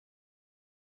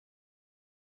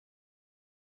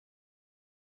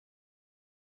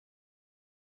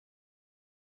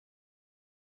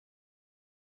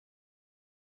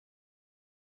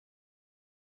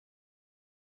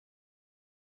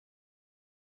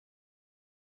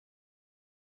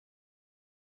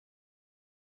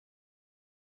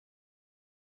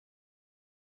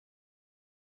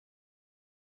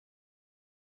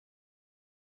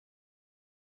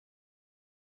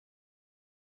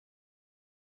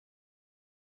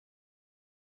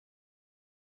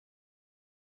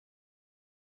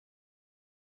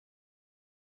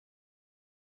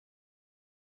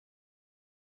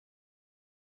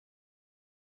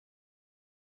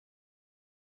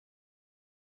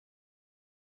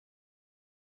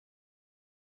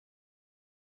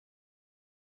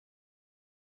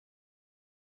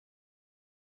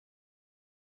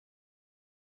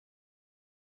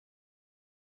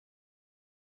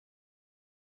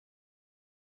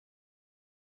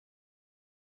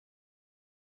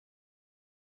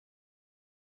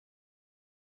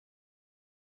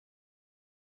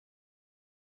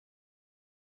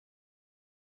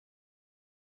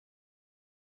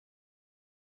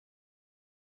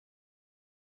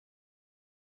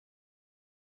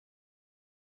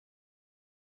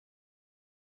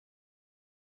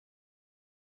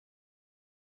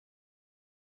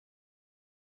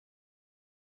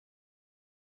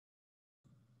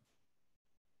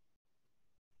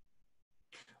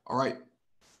All right.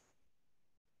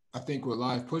 I think we're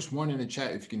live. Push one in the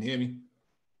chat if you can hear me.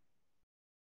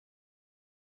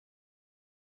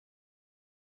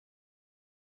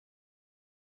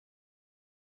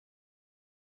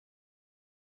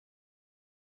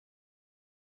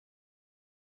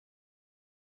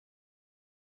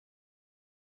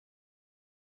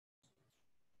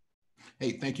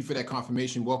 Hey, thank you for that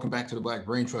confirmation. Welcome back to the Black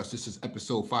Brain Trust. This is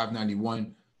episode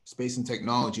 591, Space and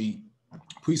Technology.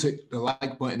 Please hit the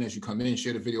like button as you come in,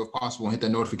 share the video if possible, and hit that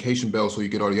notification bell so you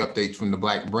get all the updates from the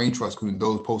Black Brain Trust, including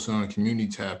those posted on the community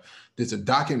tab. There's a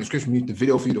document description beneath the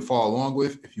video for you to follow along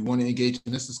with. If you want to engage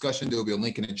in this discussion, there'll be a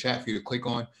link in the chat for you to click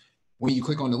on. When you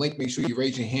click on the link, make sure you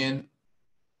raise your hand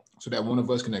so that one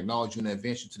of us can acknowledge you and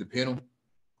advance you to the panel.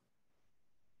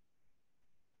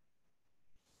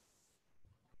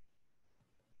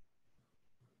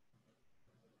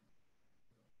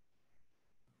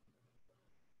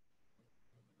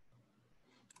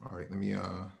 All right, let me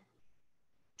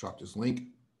drop this link.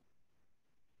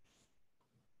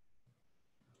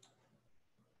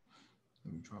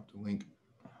 Let me drop the link.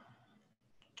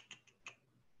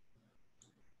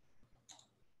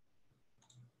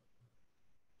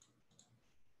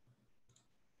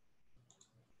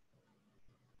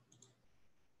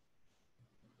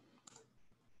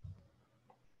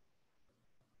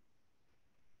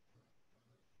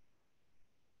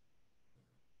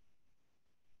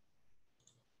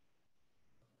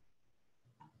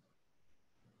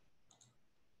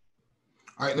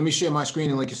 All right, let me share my screen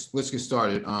and let's get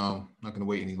started. I'm not going to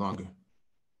wait any longer.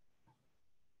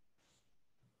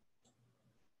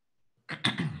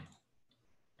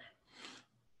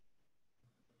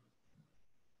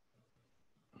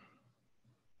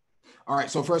 All right,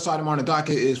 so first item on the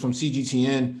docket is from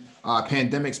CGTN.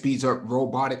 Pandemic speeds up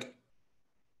robotic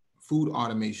food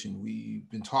automation. We've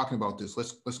been talking about this.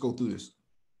 Let's go through this.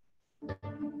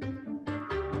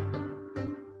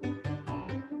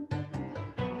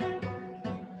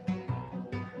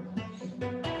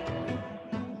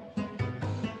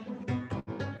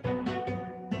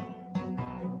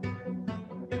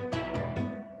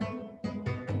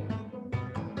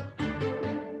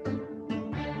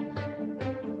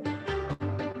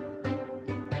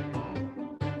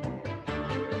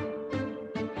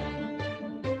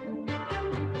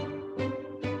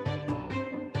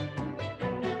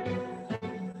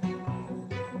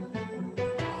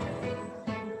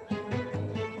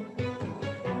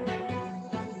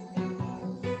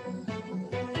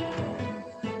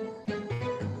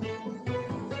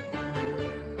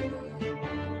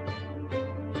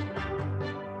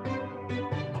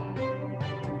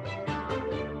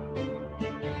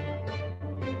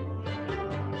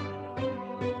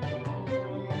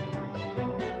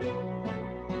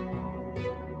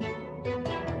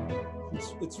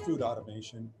 It's food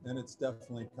automation, and it's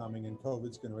definitely coming, and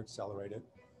COVID's going to accelerate it.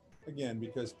 Again,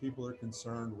 because people are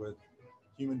concerned with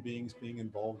human beings being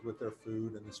involved with their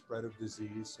food and the spread of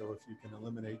disease. So if you can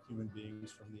eliminate human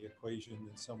beings from the equation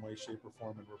in some way, shape, or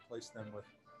form and replace them with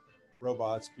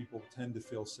robots, people tend to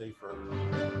feel safer.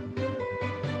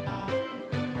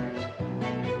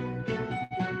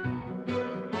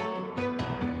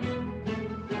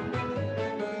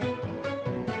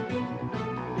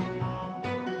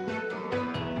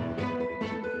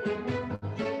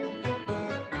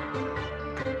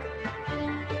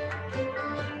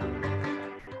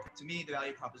 To me, the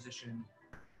value proposition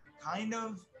kind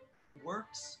of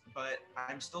works, but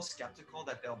I'm still skeptical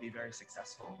that they'll be very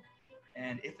successful.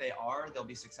 And if they are, they'll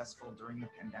be successful during the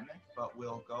pandemic, but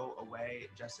will go away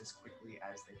just as quickly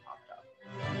as they popped up.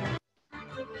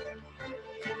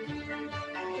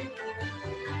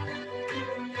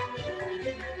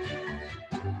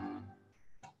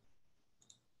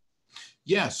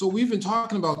 Yeah, so we've been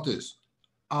talking about this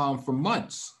for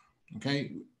months,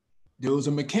 okay? There was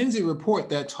a McKinsey report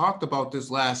that talked about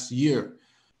this last year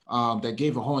that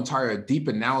gave a whole entire deep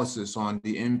analysis on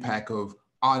the impact of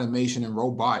automation and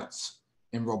robotics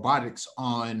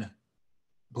on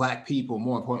Black people,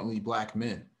 more importantly, Black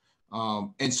men.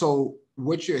 And so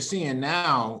what you're seeing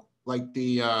now, like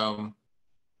the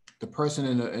person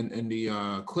in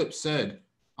the clip said,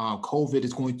 COVID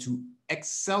is going to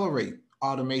accelerate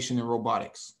automation and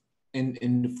robotics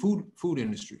in the food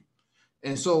industry.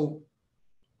 And so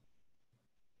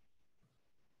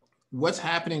what's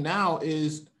happening now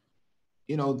is,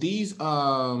 you know, this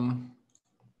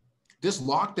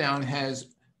lockdown has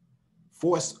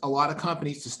forced a lot of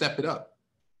companies to step it up.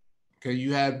 Okay,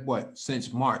 you had what,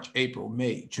 since March, April,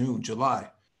 May, June, July.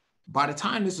 By the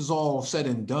time this is all said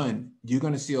and done, you're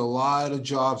going to see a lot of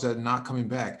jobs that are not coming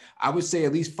back. I would say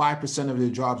at least 5% of the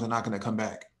jobs are not going to come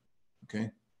back.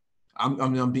 Okay,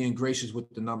 I'm being gracious with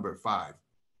the number 5.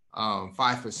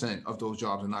 5% of those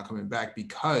jobs are not coming back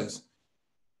because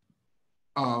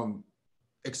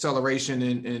acceleration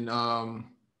in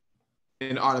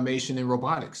automation and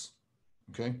robotics.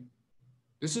 Okay.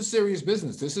 This is serious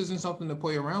business. This isn't something to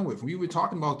play around with. We were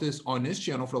talking about this on this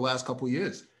channel for the last couple of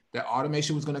years, that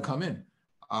automation was going to come in.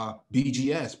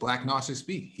 BGS, Black Gnostic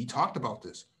Speak, he talked about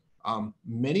this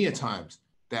many a times,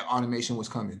 that automation was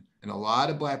coming. And a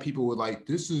lot of Black people were like,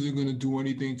 this isn't going to do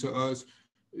anything to us.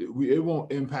 It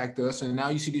won't impact us. And now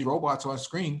you see these robots on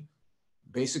screen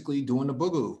basically doing the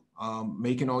boogaloo,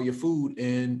 making all your food,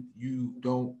 and you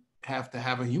don't have to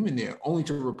have a human there, only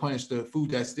to replenish the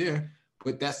food that's there.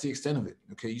 But that's the extent of it.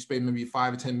 Okay, you spend maybe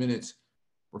 5 or 10 minutes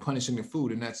replenishing the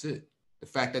food, and that's it. The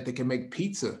fact that they can make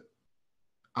pizza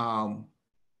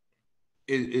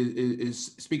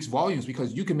speaks volumes,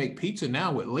 because you can make pizza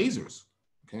now with lasers.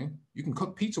 Okay, you can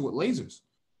cook pizza with lasers.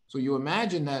 So you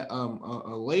imagine that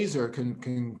a laser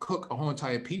can cook a whole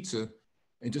entire pizza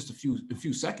in just a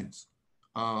few seconds.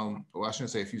 Well, I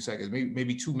shouldn't say a few seconds,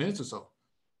 maybe 2 minutes or so.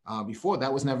 Before,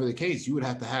 that was never the case. You would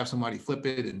have to have somebody flip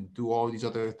it and do all these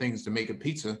other things to make a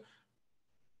pizza.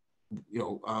 You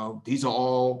know, these are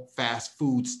all fast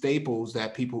food staples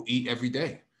that people eat every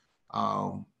day.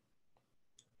 And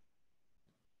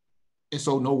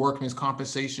so no workman's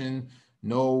compensation,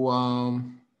 no,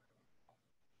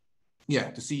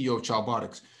 the CEO of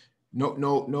Chilbotics,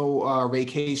 no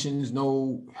vacations,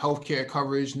 no healthcare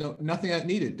coverage, nothing that's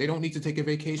needed. They don't need to take a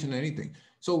vacation or anything.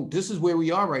 So this is where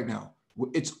we are right now.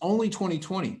 It's only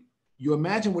 2020. You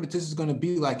imagine what this is going to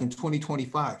be like in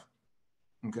 2025.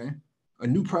 Okay, a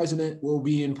new president will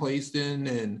be in place then,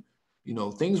 and you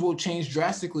know, things will change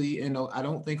drastically. And I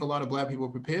don't think a lot of Black people are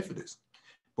prepared for this.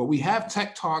 But we have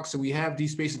tech talks and we have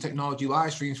these space and technology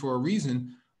live streams for a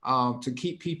reason, to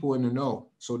keep people in the know,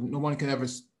 so no one can ever,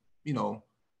 you know,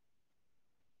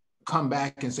 come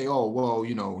back and say, oh, well,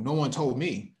 you know, no one told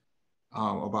me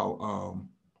about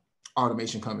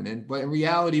automation coming in. But in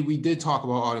reality, we did talk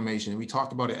about automation. We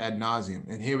talked about it ad nauseum,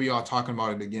 and here we are talking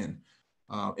about it again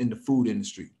in the food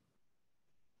industry.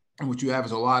 And what you have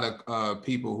is a lot of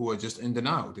people who are just in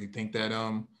denial. They think that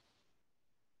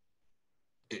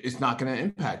it's not going to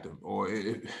impact them, or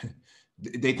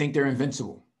they think they're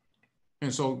invincible.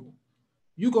 And so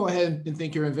you go ahead and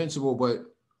think you're invincible, but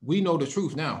we know the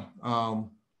truth now.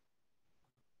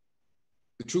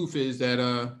 The truth is that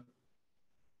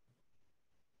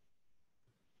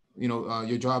you know,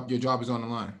 your job is on the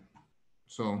line.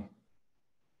 So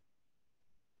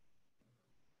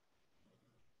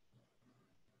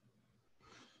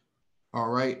all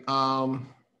right. All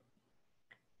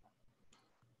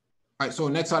right, so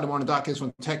next item on the docket is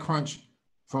from TechCrunch,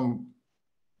 from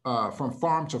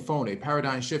farm to phone, a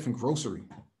paradigm shift in grocery.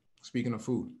 Speaking of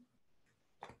food.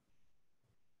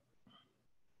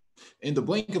 In the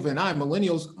blink of an eye,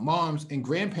 millennials, moms, and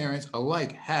grandparents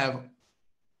alike have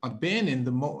abandoned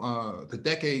the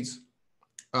decades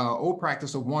old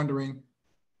practice of wandering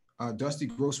dusty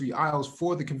grocery aisles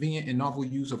for the convenient and novel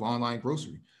use of online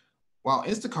grocery. While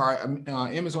Instacart,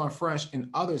 Amazon Fresh, and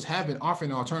others have been offering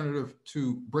an alternative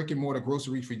to brick and mortar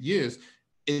grocery for years,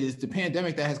 it is the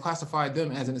pandemic that has classified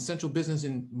them as an essential business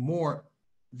and more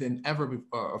than ever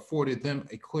afforded them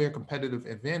a clear competitive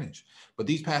advantage. But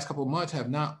these past couple of months have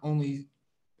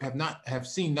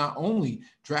seen not only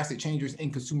drastic changes in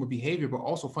consumer behavior, but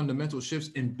also fundamental shifts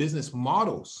in business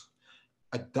models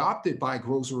adopted by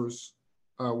grocers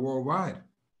worldwide.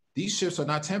 These shifts are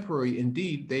not temporary.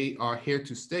 Indeed, they are here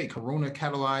to stay. Corona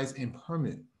catalyzed and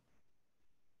permanent.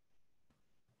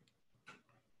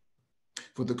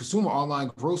 For the consumer, online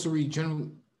grocery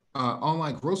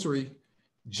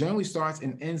generally starts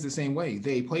and ends the same way.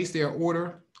 They place their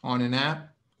order on an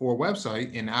app or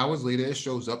website, and hours later it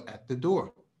shows up at the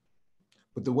door.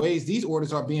 But the ways these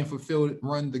orders are being fulfilled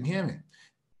run the gamut.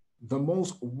 The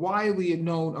most widely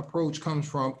known approach comes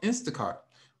from Instacart,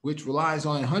 which relies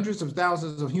on hundreds of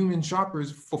thousands of human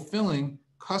shoppers fulfilling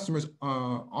customers'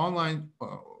 online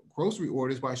grocery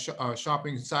orders by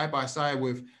shopping side by side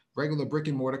with regular brick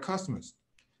and mortar customers.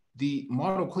 The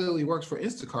model clearly works for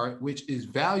Instacart, which is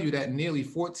valued at nearly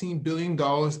 $14 billion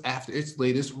after its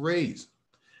latest raise.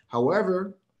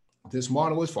 However, this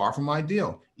model is far from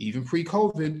ideal. Even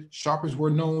pre-COVID, shoppers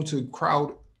were known to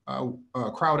crowd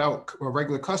out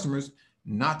regular customers,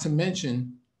 not to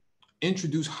mention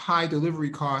introduce high delivery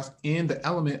costs and the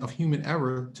element of human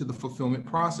error to the fulfillment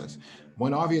process.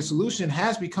 One obvious solution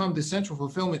has become the Central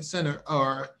Fulfillment Center,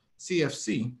 or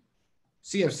CFC.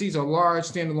 CFCs are large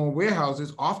standalone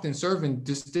warehouses, often serving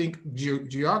distinct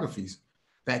geographies,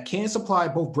 that can supply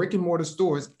both brick and mortar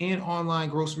stores and online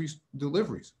grocery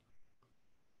deliveries.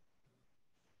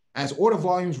 As order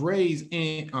volumes rise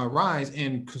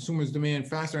and consumers demand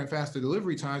faster and faster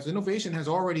delivery times, innovation has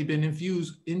already been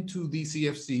infused into the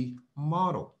CFC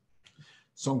model.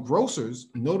 Some grocers,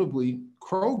 notably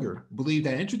Kroger, believe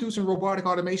that introducing robotic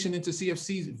automation into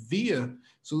CFCs via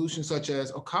solutions such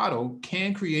as Ocado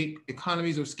can create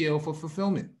economies of scale for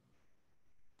fulfillment.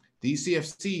 These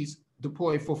CFCs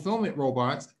deploy fulfillment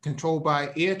robots controlled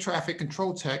by air traffic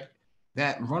control tech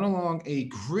that run along a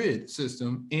grid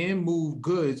system and move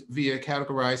goods via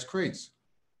categorized crates.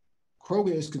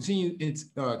 Kroger is continuing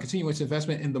its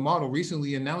investment in the model,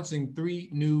 recently announcing 3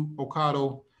 new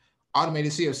Ocado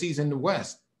automated CFCs in the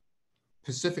West,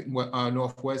 Pacific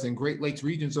Northwest, and Great Lakes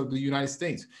regions of the United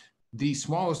States. The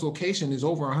smallest location is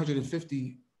over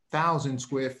 150,000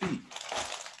 square feet.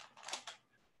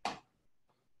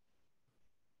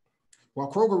 While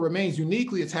Kroger remains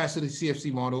uniquely attached to the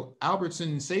CFC model,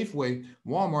 Albertson, Safeway,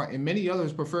 Walmart, and many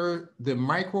others prefer the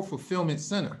Micro Fulfillment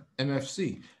Center,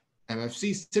 MFC.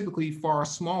 MFC is typically far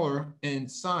smaller in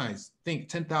size, think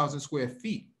 10,000 square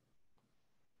feet.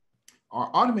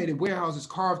 Are automated warehouses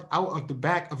carved out of the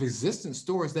back of existing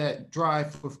stores that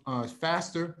drive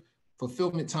faster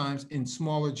fulfillment times in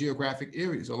smaller geographic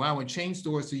areas, allowing chain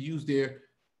stores to use their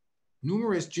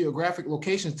numerous geographic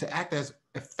locations to act as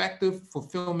effective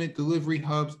fulfillment delivery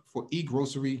hubs for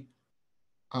e-grocery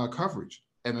coverage.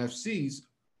 MFCs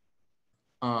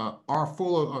are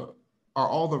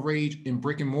all the rage in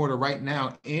brick and mortar right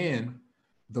now, and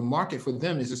the market for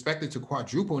them is expected to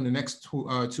quadruple in the next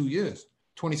 2 years,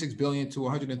 $26 billion to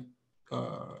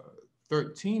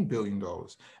 $113 billion.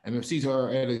 MFCs are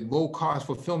at a low cost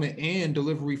fulfillment and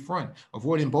delivery front,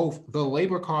 avoiding both the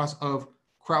labor costs of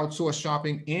crowdsourced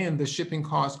shopping and the shipping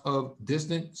costs of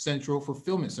distant central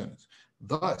fulfillment centers.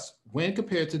 Thus, when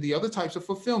compared to the other types of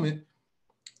fulfillment,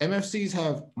 MFCs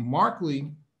have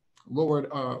markedly lower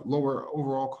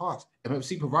overall costs.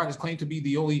 MFC providers claim to be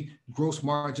the only gross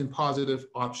margin positive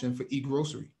option for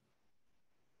e-grocery.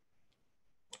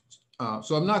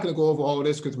 So I'm not going to go over all of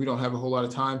this because we don't have a whole lot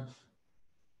of time.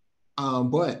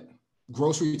 But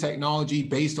grocery technology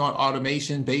based on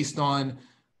automation, based on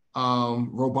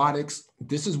robotics,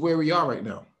 this is where we are right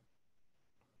now.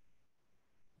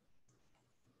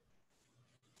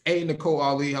 Hey, Nicole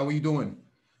Ali, how are you doing?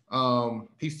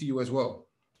 Peace to you as well.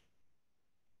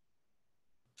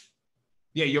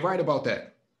 Yeah, you're right about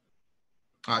that.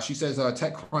 She says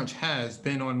TechCrunch has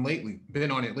been on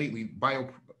it lately.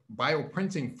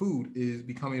 Bioprinting food is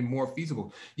becoming more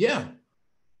feasible. Yeah.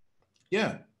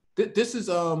 This is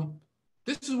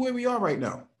where we are right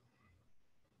now.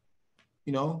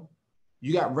 You know,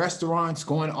 you got restaurants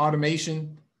going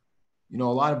automation. You know,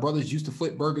 a lot of brothers used to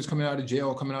flip burgers coming out of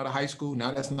jail, coming out of high school.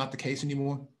 Now that's not the case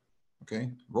anymore.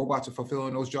 Okay, robots are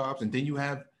fulfilling those jobs, and then you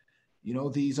have, you know,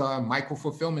 these micro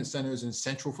fulfillment centers and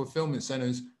central fulfillment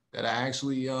centers that are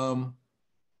actually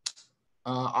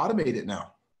automated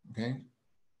now. Okay,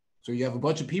 so you have a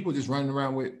bunch of people just running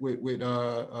around with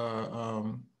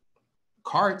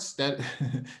carts that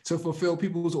to fulfill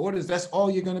people's orders. That's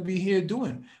all you're going to be here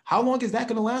doing. How long is that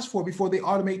going to last for before they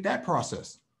automate that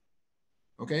process?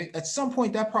 Okay, at some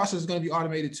point that process is going to be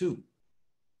automated too.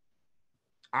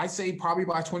 I say probably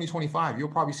by 2025, you'll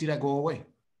probably see that go away. I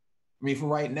mean, for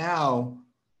right now,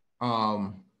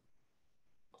 the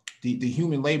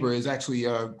human labor is actually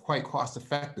quite cost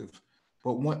effective.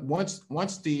 But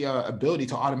once the ability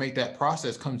to automate that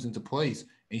process comes into place,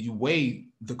 and you weigh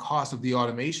the cost of the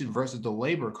automation versus the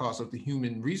labor cost of the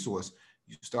human resource,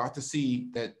 you start to see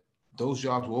that those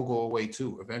jobs will go away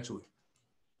too eventually.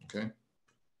 Okay.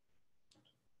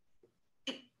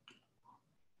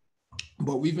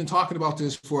 But we've been talking about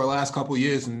this for the last couple of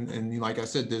years, and like I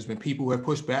said, there's been people who have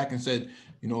pushed back and said,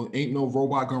 you know, ain't no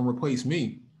robot gonna replace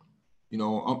me. You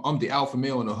know, I'm the alpha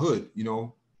male in the hood. You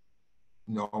know,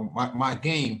 my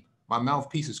game, my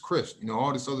mouthpiece is crisp. You know,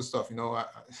 all this other stuff. You know,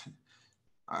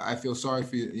 I feel sorry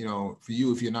for you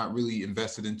if you're not really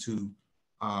invested into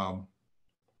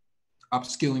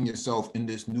upskilling yourself in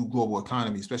this new global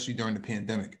economy, especially during the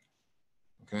pandemic.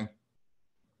 Okay.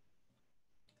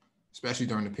 Especially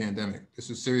during the pandemic. This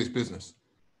is serious business.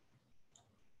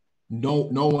 No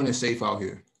one is safe out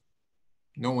here.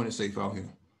 No one is safe out here.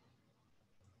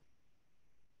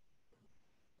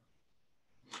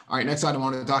 All right, next item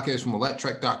on the docket is from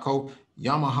Electrek.co.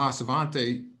 Yamaha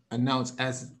Savante announced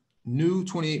as new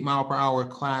 28 mile per hour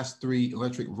class 3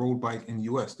 electric road bike in the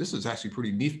US. This is actually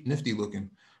pretty nifty looking.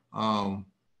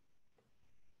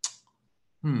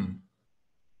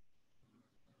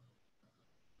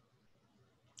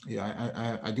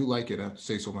 Yeah, I do like it. I have to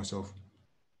say so myself.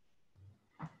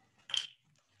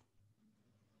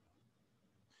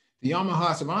 The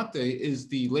Yamaha Savante is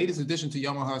the latest addition to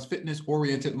Yamaha's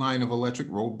fitness-oriented line of electric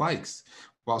road bikes.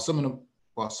 While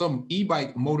some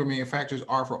e-bike motor manufacturers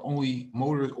offer only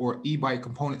motors or e-bike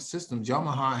component systems,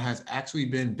 Yamaha has actually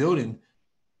been building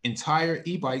entire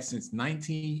e-bikes since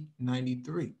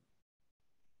 1993,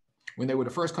 when they were the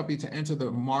first company to enter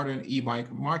the modern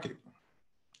e-bike market.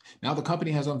 Now the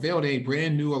company has unveiled a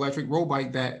brand new electric road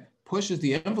bike that pushes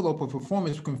the envelope of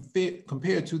performance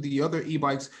compared to the other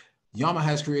e-bikes Yamaha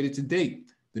has created to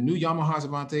date. The new Yamaha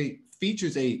Savante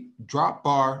features a drop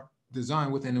bar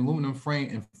design with an aluminum frame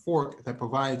and fork that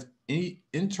provides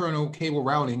internal cable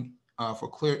routing for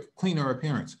cleaner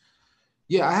appearance.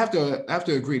 Yeah, I have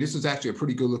to agree. This is actually a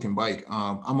pretty good looking bike.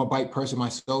 I'm a bike person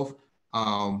myself.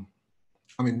 I'm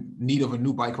in need of a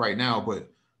new bike right now,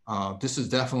 but this is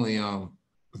definitely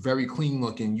very clean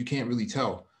looking. You can't really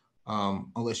tell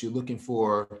unless you're looking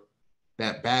for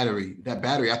that battery. That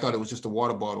battery, I thought it was just a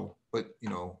water bottle, but you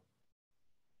know.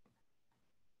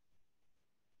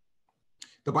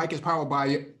 The bike is powered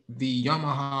by the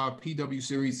Yamaha PW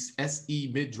Series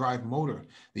SE mid-drive motor.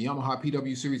 The Yamaha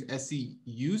PW Series SE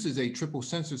uses a triple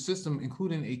sensor system,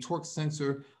 including a torque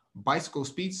sensor, bicycle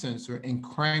speed sensor, and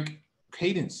crank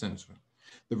cadence sensor.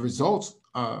 This results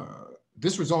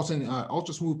in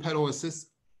ultra smooth pedal assist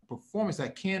performance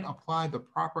that can apply the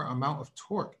proper amount of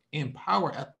torque and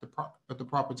power at the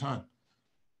proper time.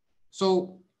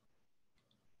 So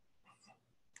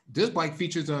this bike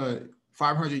features a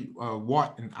 500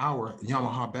 watt an hour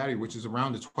Yamaha battery, which is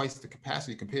around twice the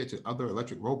capacity compared to other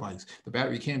electric road bikes. The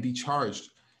battery can be charged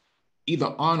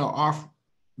either on or off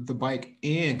the bike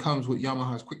and comes with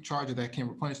Yamaha's quick charger that can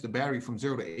replenish the battery from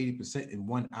 0 to 80% in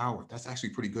 1 hour. That's actually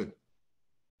pretty good.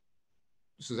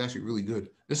 This is actually really good.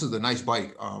 This is a nice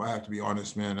bike. I have to be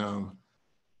honest, man.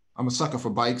 I'm a sucker for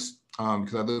bikes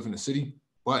because I live in the city,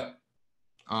 but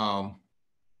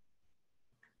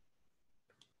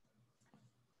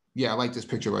yeah, I like this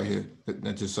picture right here.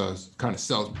 That just kind of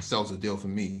sells the deal for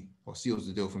me, or seals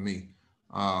the deal for me.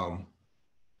 Like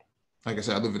I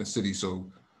said, I live in the city, so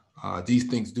these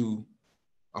things do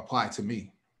apply to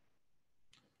me.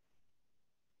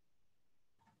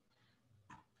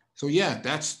 So yeah,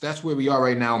 that's where we are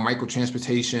right now. Micro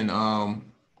transportation,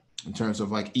 in terms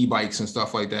of like e-bikes and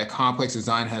stuff like that. Complex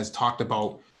Design has talked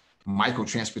about micro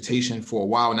transportation for a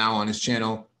while now on his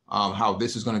channel. How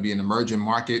this is going to be an emerging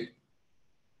market.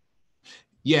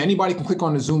 Yeah, anybody can click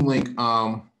on the Zoom link.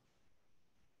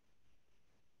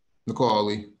 Nicole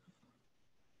Ali.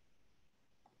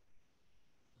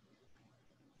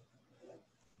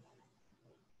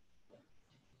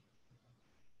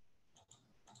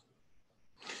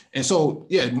 And so,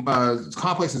 yeah,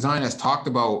 Complex Design has talked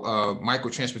about micro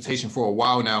transportation for a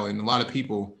while now, and a lot of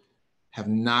people have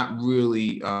not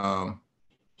really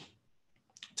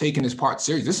taken this part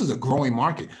serious. This is a growing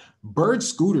market. Bird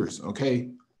scooters, okay,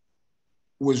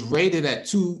 was rated at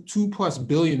 $2+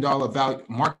 billion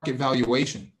market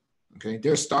valuation. Okay,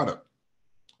 they're a startup.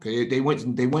 Okay, they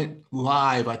went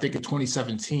live, I think, in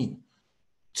 2017.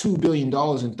 $2 billion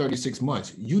in 36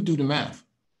 months. You do the math.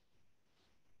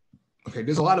 Okay,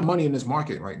 there's a lot of money in this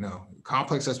market right now.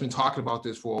 Complex has been talking about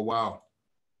this for a while.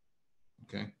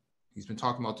 Okay, he's been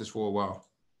talking about this for a while.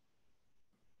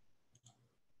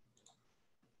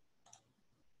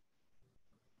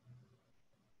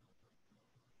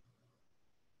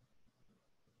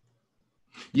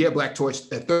 Yeah, Black Torch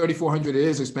at 3,400, it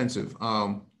is expensive.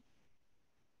 But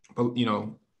you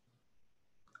know,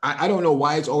 I don't know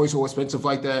why it's always so expensive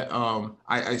like that.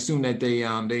 I assume that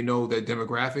they know that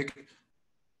demographic.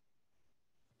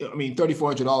 I mean,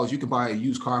 $3,400, you can buy a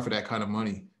used car for that kind of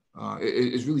money.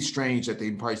 It's really strange that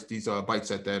they price these bikes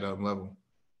at that level.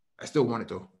 I still want it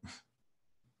though.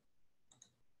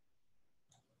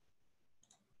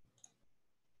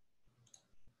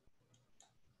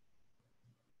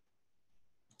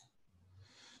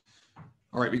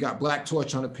 All right, we got Black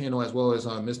Torch on the panel as well as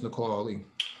Miss Nicole Ali.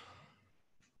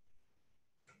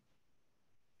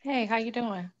 Hey, how you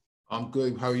doing? I'm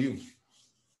good. How are you?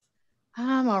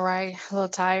 I'm all right. A little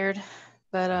tired,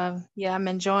 but yeah, I'm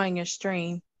enjoying your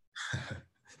stream.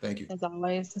 Thank you. As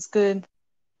always, it's good.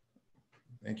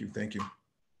 Thank you. Thank you. Do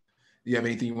you have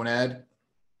anything you want to add?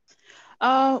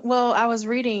 Well, I was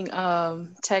reading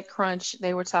TechCrunch.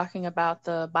 They were talking about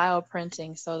the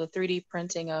bioprinting, so the 3D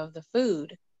printing of the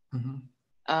food. Mm-hmm.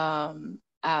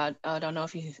 I don't know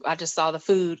if I just saw the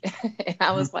food and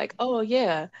I was like, oh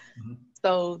yeah. Mm-hmm.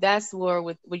 So that's where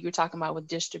with what you were talking about with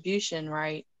distribution,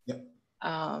 right? Yep.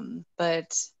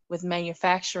 But with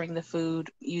manufacturing the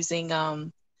food using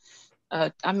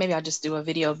maybe I'll just do a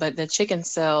video, but the chicken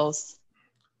cells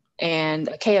and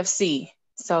KFC.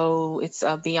 So it's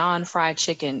Beyond Fried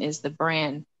Chicken is the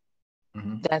brand.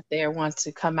 Mhm. that they want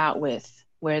to come out with,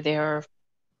 where they're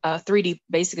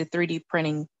basically 3D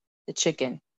printing the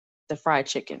chicken, the fried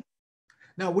chicken.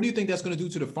 Now, what do you think that's going to do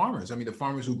to the farmers? I mean, the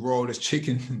farmers who grow all this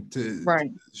chicken to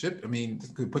Right. ship. I mean,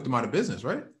 this could put them out of business,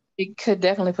 right? It could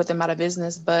definitely put them out of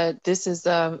business, but this is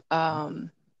a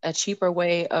cheaper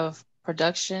way of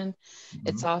production.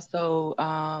 It's Mhm.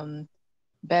 also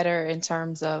better in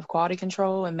terms of quality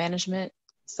control and management.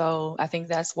 So I think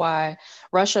that's why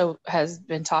Russia has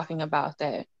been talking about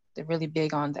that. They're really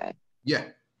big on that.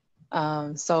 Yeah.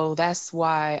 So that's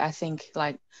why I think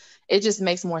like it just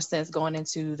makes more sense going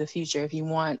into the future if you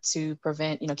want to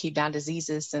prevent, keep down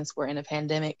diseases since we're in a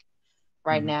pandemic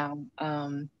right Mhm.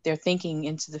 now. They're thinking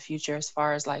into the future as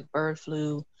far as like bird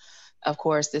flu. Of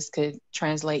course, this could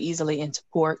translate easily into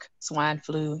pork, swine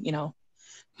flu,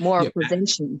 more Yeah.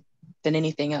 prevention than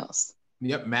anything else.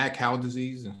 Yep. Mad cow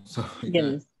disease and stuff like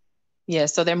that. Yes. Yeah.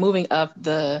 So they're moving up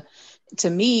to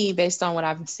me, based on what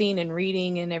I've seen and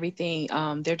reading and everything,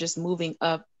 they're just moving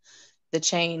up the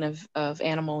chain of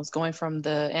animals, going from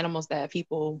the animals that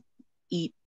people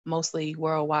eat mostly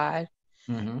worldwide.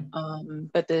 Mhm.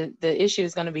 But the issue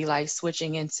is going to be like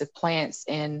switching into plants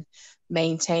and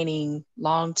maintaining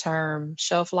long-term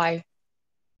shelf life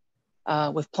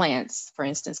with plants, for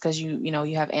instance, because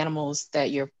you have animals that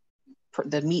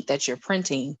the meat that you're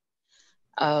printing,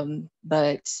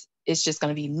 but it's just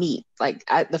going to be meat. Like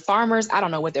the farmers, I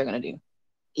don't know what they're going to do.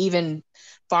 Even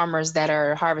farmers that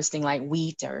are harvesting like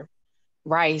wheat or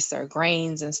rice or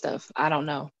grains and stuff, I don't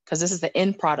know, because this is the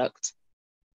end product,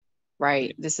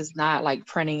 right? This is not like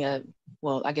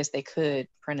well, I guess they could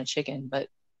print a chicken, but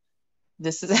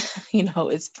this is,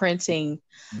 it's printing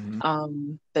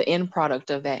Mhm. the end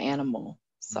product of that animal.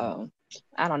 Mhm. So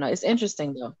I don't know. It's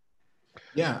interesting though.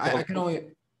 Yeah. I Well, can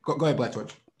only go ahead, Black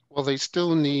Torch. well, they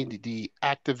still need the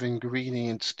active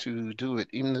ingredients to do it.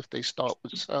 Even if they start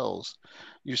with cells,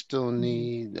 you still Mhm.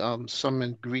 need some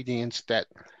ingredients, that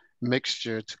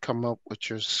mixture, to come up with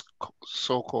your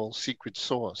so-called secret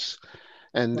sauce.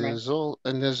 And Right.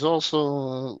 there's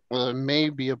also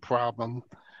maybe a problem,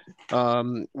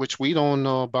 which we don't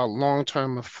know about,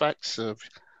 long-term effects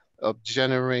of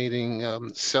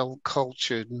generating cell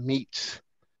cultured meats.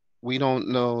 We don't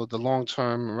know the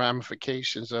long-term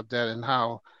ramifications of that and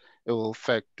how it will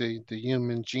affect the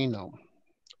human genome,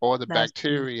 or the That's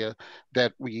true. bacteria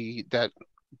that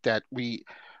we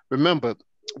remember.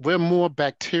 We're more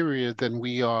bacteria than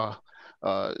we are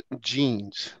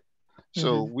genes.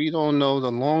 So Hmm. we don't know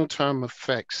the long-term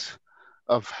effects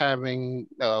of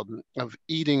of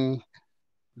eating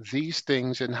these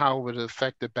things, and how it would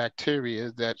affect the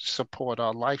bacteria that support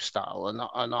our lifestyle and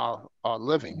our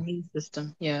living. Immune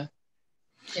system. Yeah. And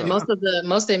So Yeah. most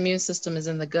of the immune system is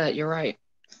in the gut. You're right.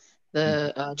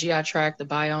 Mhm. The GI tract, the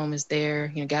biome is there,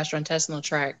 gastrointestinal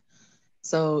tract.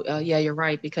 So yeah, you're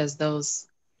right, because those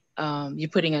you're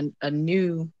putting a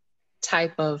new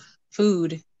type of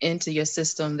food into your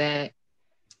system that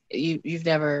you've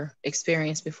never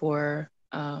experienced before.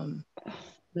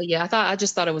 But yeah, I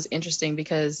just thought it was interesting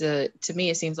because to me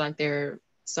it seems like they're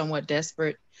somewhat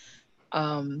desperate,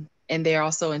 and they're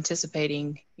also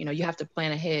anticipating. You have to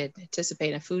plan ahead,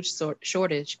 anticipate a food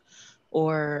shortage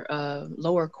or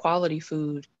lower quality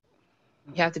food.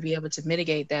 You have to be able to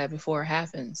mitigate that before it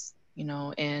happens.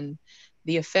 And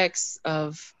the effects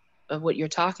of what you're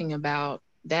talking about,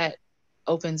 that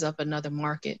opens up another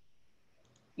market.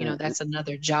 That's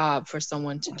another job for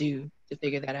someone to do to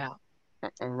figure that out.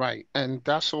 right, and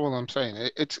that's all I'm saying.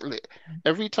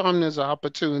 Every time there's an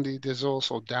opportunity, there's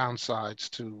also downsides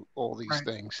to all these Right.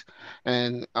 things,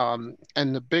 and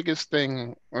the biggest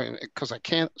thing, because I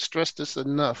can't stress this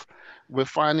enough, we're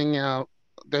finding out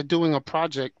they're doing a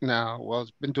project now. Well,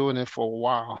 it's been doing it for a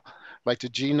while, like the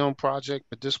genome project,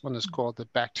 but this one is called the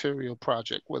bacterial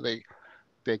project, where they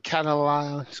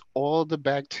catalyze all the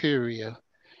bacteria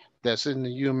that's in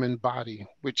the human body,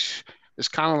 which is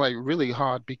kind of like really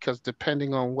hard, because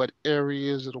depending on what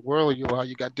areas of the world you are,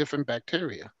 you got different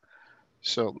bacteria.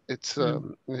 So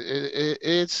Mm.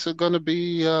 it's going to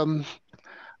be,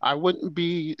 I wouldn't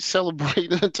be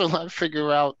celebrating until I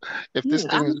figure out if Yeah, this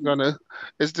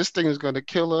thing is going to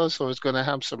kill us, or it's going to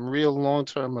have some real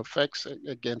long-term effects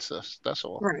against us. That's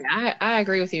all. right. I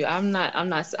agree with you. I'm not.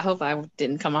 I hope I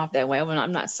didn't come off that way.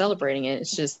 I'm not celebrating it.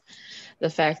 It's just the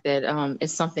fact that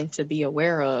it's something to be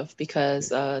aware of,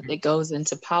 because it goes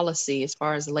into policy as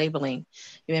far as labeling.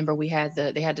 You remember they had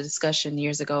the discussion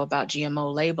years ago about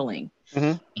GMO labeling,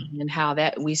 hmm and how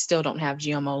that we still don't have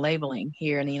GMO labeling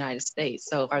here in the United States.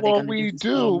 So are they Well, going to do we the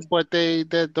do, same? but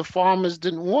the farmers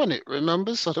didn't want it,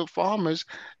 remember? So the farmers,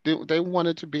 they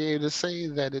wanted to be able to say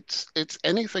that it's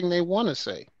anything they want to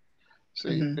say.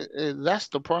 See, that's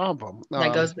the problem.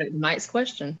 That goes back to Mike's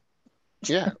question.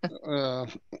 Yeah.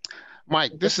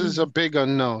 Mike, this is a big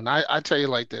unknown. I tell you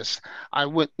like this. I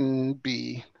wouldn't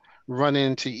be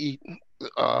running to eat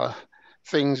uh,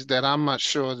 things that I'm not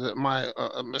sure that my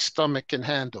stomach can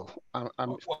handle. I'm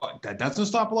Well, that doesn't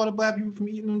stop a lot of black people from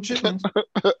eating them chitlins.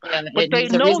 Yeah, but they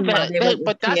there's a know reason why that. they went with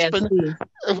But that's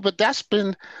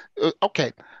been, KFC.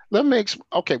 okay.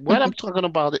 Okay. What I'm talking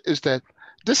about is that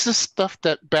this is stuff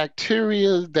that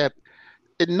bacteria that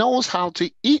it knows how to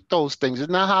eat those things. It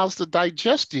knows how to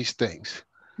digest these things.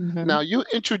 Hmm. Now you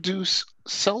introduce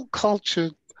cell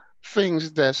culture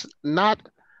things that's not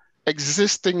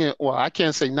existing. Well, I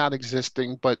can't say not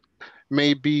existing, but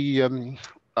maybe um,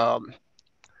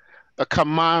 a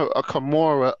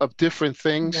camorra of different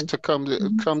things Yeah. to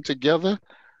Mhm. come together.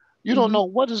 You don't Hmm. know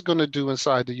what it's going to do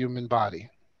inside the human body.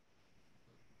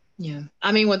 Yeah.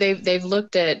 I mean, well, they've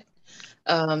looked at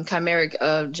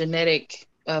chimeric genetic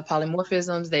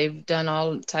polymorphisms. They've done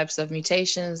all types of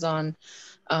mutations on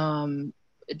um,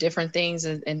 different things,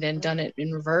 and then done it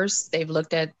in reverse. They've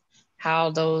looked at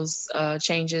how those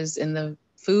changes in the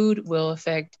food will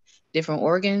affect different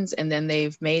organs, and then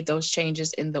they've made those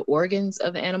changes in the organs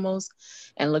of the animals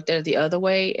and looked at it the other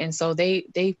way. And so they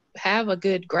have a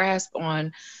good grasp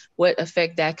on what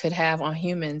effect that could have on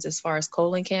humans as far as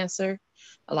colon cancer.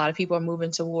 A lot of people are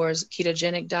moving towards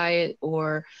ketogenic diet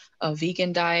or a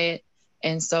vegan diet.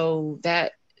 And so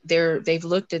that they've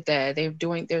looked at that.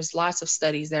 There's lots of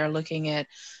studies that are looking at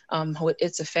what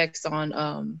its effects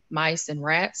on mice and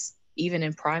rats, even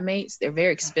in primates. They're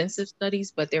very expensive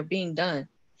studies, but they're being done.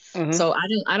 Hmm. So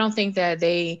I don't think that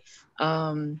they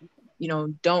don't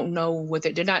know what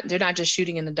they're not just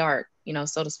shooting in the dark,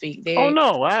 so to speak. Oh They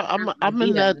no, to I'm be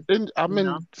in that done, in I'm you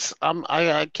know. in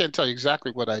I can't tell you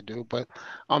exactly what I do, but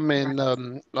I'm Right. in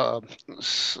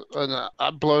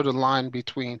I blur the line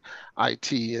between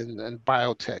IT and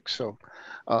biotech. So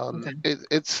Okay.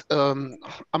 it's I'm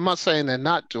not saying they're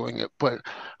not doing it, but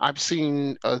I've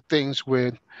seen things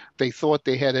where they thought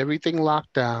they had everything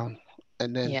locked down,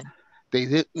 and then Yeah. they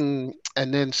didn't,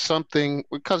 and then something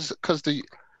because the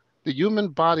human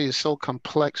body is so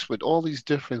complex with all these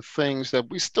different things that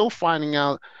we're still finding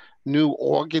out new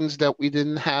organs that we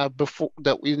didn't have before,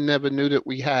 that we never knew that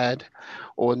we had,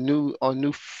 or new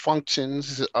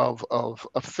functions of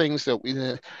things that we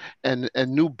didn't, and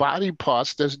new body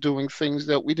parts that's doing things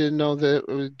that we didn't know that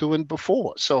it was doing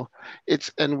before. So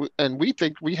it's and we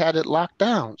think we had it locked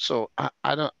down. So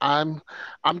I don't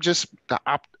I'm just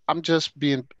I'm just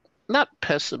being not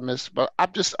pessimist, but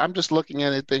I'm just looking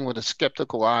at anything with a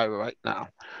skeptical eye right now,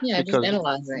 Yeah, just because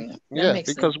analyzing it. That yeah, makes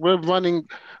sense. because we're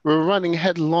running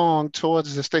headlong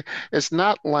towards this thing. It's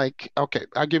not like, okay,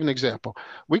 I'll give an example.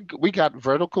 We got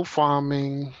vertical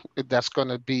farming that's going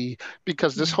to be,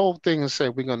 because this Mhm. whole thing is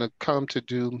saying we're going to come to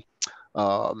do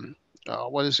um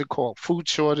what is it called, food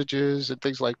shortages and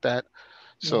things like that.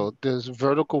 Yeah. So there's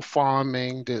vertical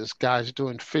farming, there's guys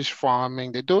doing fish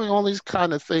farming. They're doing all these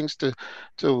kind of things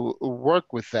to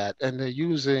work with that, and they're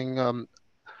using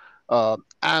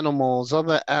animals,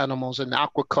 other animals in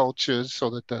aquaculture, so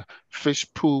that the fish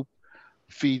poop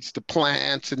feeds the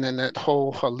plants, and then that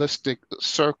whole holistic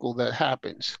circle that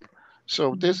happens.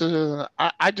 So Mhm.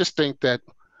 I just think that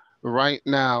right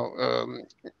now,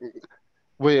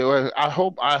 I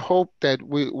hope that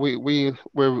we're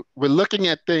looking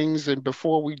at things, and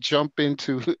before we jump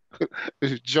into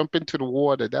jump into the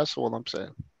water. That's all I'm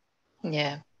saying.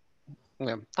 Yeah.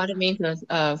 Yeah. I didn't mean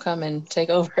to come and take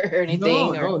over or No,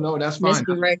 anything or no, no, that's fine.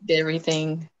 misdirect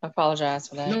everything. I apologize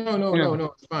for that. No, no, Yeah. no, no,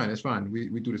 it's fine. It's fine.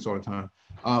 We do this all the time.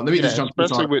 Let me just Yeah. jump to this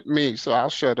Especially article. with me, so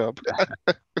I'll shut up.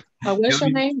 Yeah, What's let your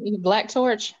me, name? You Black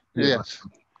Torch? yeah, but- Yes.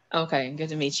 Okay, good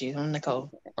to meet you. I'm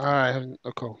Nicole. All right.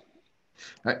 Okay. all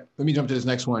right, let me jump to this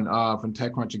next one from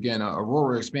TechCrunch again.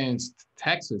 Aurora expands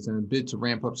Texas in a bid to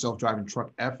ramp up self-driving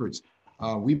truck efforts.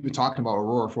 We've been talking about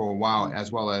Aurora for a while,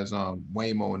 as well as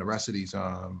Waymo and the rest of these,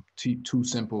 Too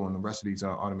Simple and the rest of these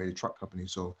automated truck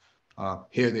companies. So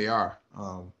here they are.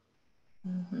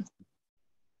 Hmm.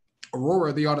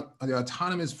 Aurora, the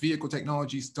autonomous vehicle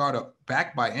technology startup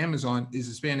backed by Amazon, is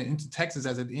expanding into Texas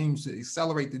as it aims to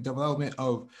accelerate the development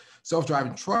of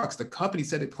self-driving trucks. The company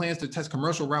said it plans to test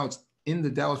commercial routes in the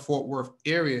Dallas-Fort Worth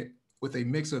area with a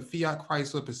mix of Fiat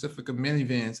Chrysler Pacifica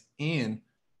minivans and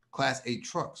Class 8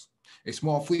 trucks. A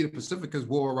small fleet of Pacificas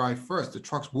will arrive first. The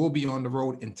trucks will be on the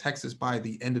road in Texas by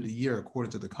the end of the year,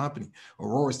 according to the company.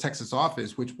 Aurora's Texas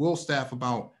office, which will staff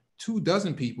about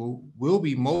 24 people, will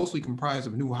be mostly comprised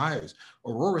of new hires.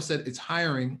 Aurora said it's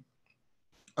hiring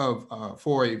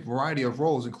for a variety of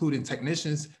roles, including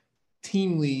technicians,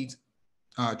 team leads,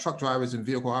 truck drivers, and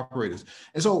vehicle operators.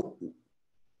 And so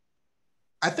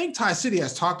I think Ty City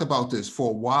has talked about this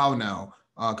for a while now,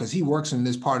 because he works in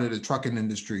this part of the trucking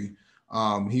industry.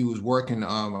 He was working,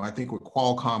 I think, with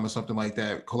Qualcomm or something like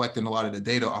that, collecting a lot of the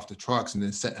data off the trucks and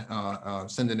then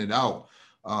sending it out.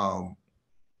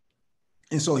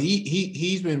 And so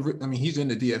he's been, I mean, he's in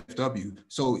the DFW,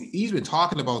 so he's been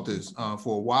talking about this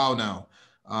for a while now.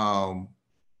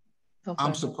 Okay.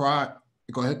 I'm surprised.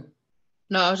 Go ahead.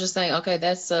 No, I was just saying, okay,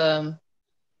 that's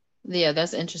yeah,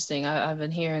 that's interesting. I've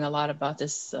been hearing a lot about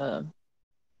this.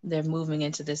 They're moving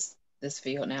into this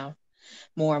field now,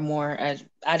 more and more.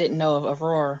 I didn't know of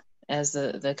Aurora as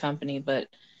the company, but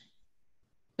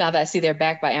now that I see they're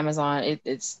backed by Amazon,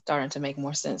 it's starting to make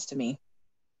more sense to me.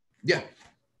 Yeah.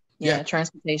 Yeah,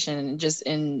 transportation, just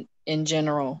in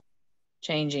general,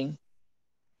 changing.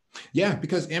 Yeah,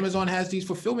 because Amazon has these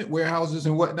fulfillment warehouses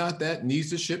and whatnot that needs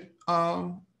to ship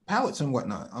pallets and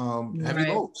whatnot, heavy Right.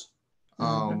 loads.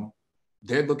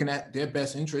 They're looking at their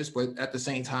best interest, but at the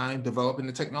same time developing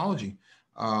the technology.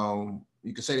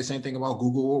 You could say the same thing about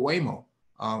Google or Waymo.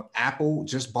 Apple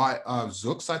just bought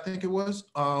Zoox, I think it was.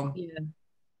 Yeah.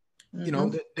 You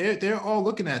know, they're all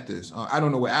looking at this. I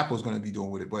don't know what Apple's going to be doing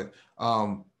with it, but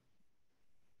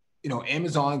you know,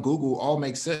 Amazon, Google all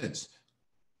make sense.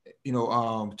 You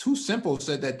know, Too Simple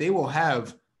said that they will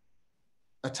have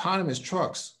autonomous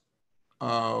trucks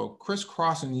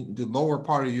crisscrossing the lower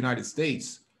part of the United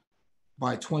States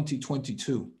by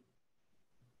 2022.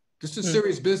 This is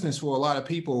serious business for a lot of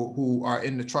people who are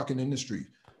in the trucking industry.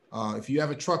 If you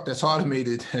have a truck that's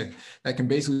automated that can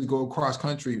basically go across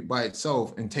country by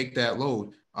itself and take that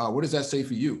load, what does that say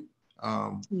for you?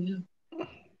 Yeah.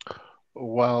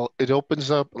 Well, it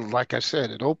opens up, like I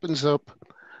said, it opens up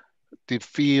the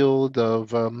field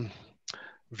of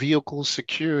vehicle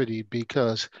security,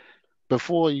 because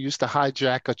before you used to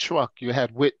hijack a truck, you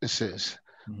had witnesses.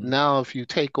 Now, if you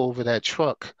take over that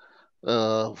truck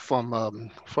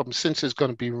from since it's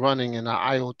going to be running in an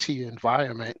IoT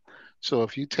environment, so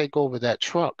if you take over that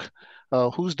truck,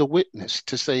 who's the witness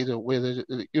to say that whether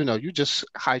you just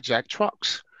hijack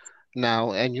trucks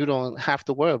now, and you don't have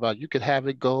to worry about it. You could have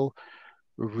it go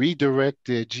redirect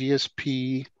the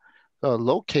GSP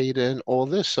locator and all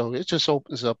this, so it just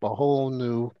opens up a whole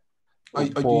new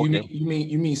ball game.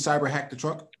 You mean cyber hack the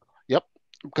truck? Yep,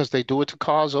 because they do it to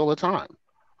cars all the time.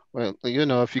 Well,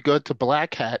 if you go to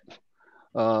Black Hat,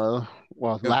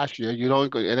 last year,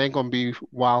 it ain't gonna be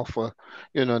wild for,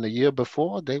 in the year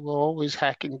before, they were always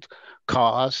hacking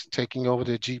cars, taking over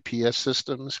the GPS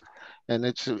systems, and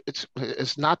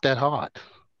it's not that hard.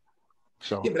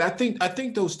 So yeah, but I think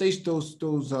those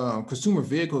consumer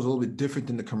vehicles are a little bit different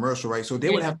than the commercial, right? So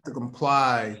they would have to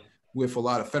comply with a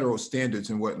lot of federal standards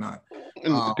and whatnot.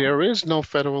 There is no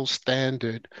federal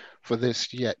standard for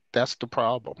this yet. That's the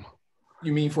problem.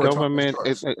 You mean for Government,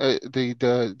 trucks?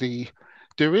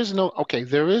 there is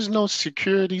no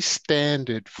security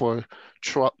standard for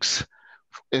trucks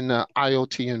in the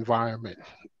IoT environment,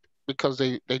 because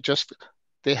they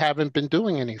haven't been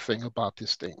doing anything about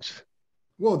these things.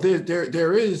 Well,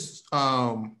 there is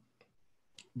something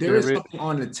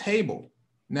on the table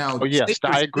now. Oh yes,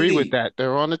 I agree with that.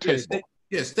 They're on the table.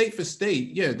 State for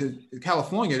state. Yeah,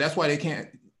 California. That's why they can't.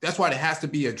 That's why there has to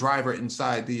be a driver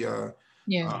inside the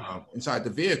inside the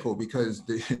vehicle, because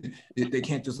they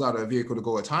can't just allow a vehicle to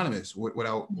go autonomous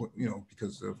without,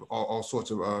 because of all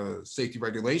sorts of safety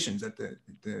regulations that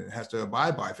has to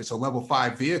abide by. If it's a level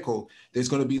 5 vehicle, there's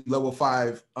going to be level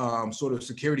 5 sort of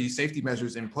security safety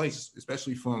measures in place,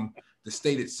 especially from the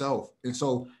state itself. And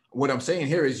so what I'm saying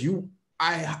here is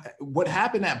what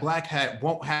happened at Black Hat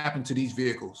won't happen to these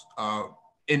vehicles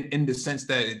in the sense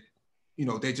that,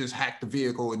 they just hacked the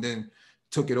vehicle and then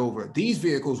took it over. These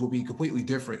vehicles will be completely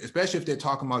different, especially if they're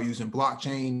talking about using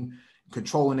blockchain,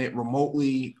 controlling it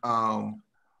remotely. I'll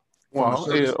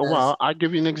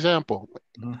give you an example.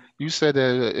 You said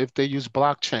if they use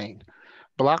blockchain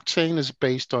is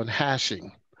based on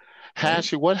hashing.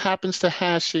 What happens to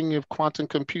hashing if quantum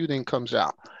computing comes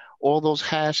out? All those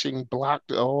hashing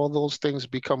all those things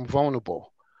become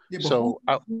vulnerable. Yeah,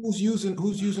 but who's using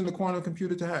the quantum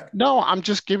computer to hack? No, I'm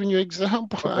just giving you an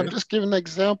example. Okay. I'm just giving an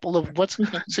example of what's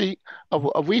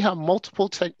we have multiple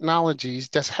technologies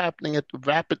that's happening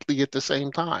rapidly at the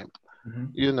same time.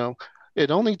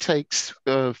 It only takes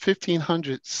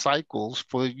 1,500 cycles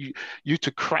for you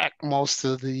to crack most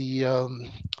of the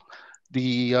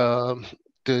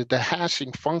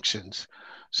hashing functions.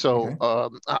 So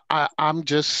I'm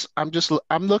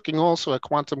looking also at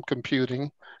quantum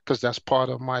computing, because that's part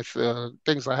of my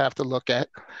things I have to look at,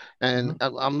 and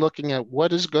I'm looking at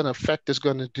what is going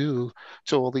to do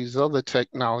to all these other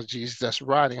technologies that's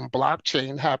riding.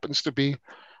 Blockchain happens to be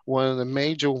one of the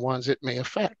major ones it may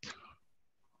affect.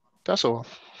 That's all.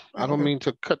 I don't Okay. mean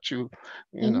to cut you,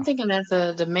 you And know. I'm thinking that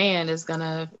the demand is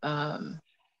gonna,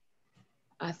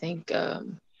 I think,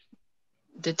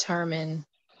 determine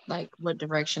like what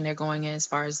direction they're going in as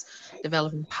far as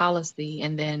developing policy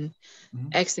and then Mhm.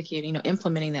 executing,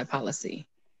 implementing that policy.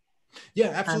 Yeah,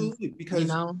 And absolutely. you Because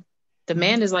know, Mhm.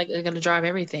 demand is like going to drive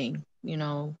everything.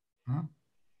 Mhm.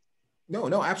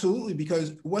 No, absolutely.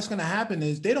 Because what's going to happen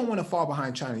is they don't want to fall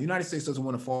behind China. The United States doesn't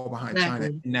want to fall behind China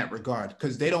Exactly. in that regard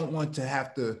because they don't want to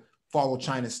have to follow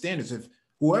China's standards. If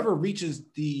whoever reaches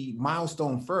the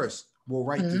milestone first will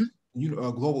write the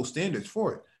Hmm. global standards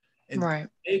for it, and Right.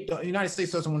 the United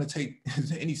States doesn't want to take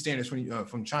any standards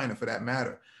from China for that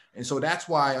matter. And so that's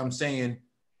why I'm saying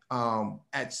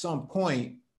at some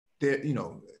point that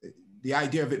the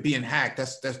idea of it being hacked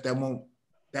that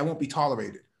won't be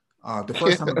tolerated. The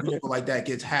first time a vehicle like that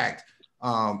gets hacked,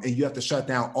 and you have to shut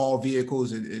down all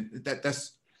vehicles,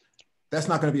 that's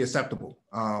not going to be acceptable.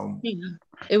 Yeah.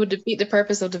 It would defeat the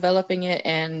purpose of developing it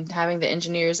and having the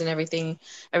engineers and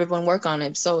everyone work on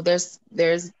it. So there's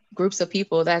groups of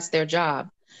people that's their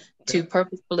job to Yeah,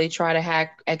 purposefully try to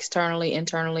hack externally,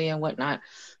 internally, and whatnot,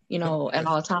 yeah, at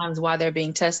all times while they're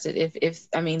being tested. If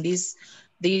I mean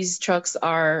these trucks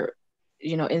are,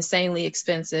 insanely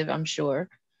expensive, I'm sure.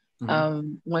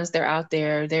 mhm, Once they're out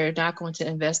there, they're not going to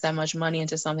invest that much money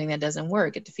into something that doesn't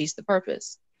work. It defeats the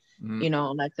purpose.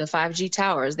 mhm, Like the 5G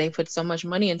towers, they put so much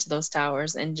money into those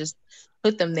towers and just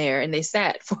put them there, and they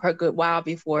sat for a good while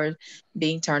before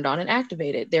being turned on and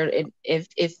activated.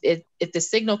 If the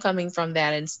signal coming from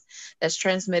that and that's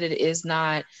transmitted is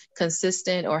not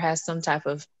consistent or has some type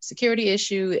of security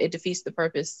issue, it defeats the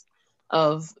purpose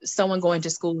of someone going to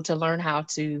school to learn how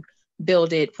to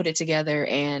build it, put it together,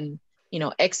 and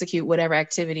execute whatever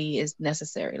activity is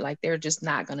necessary. Like they're just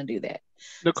not going to do that.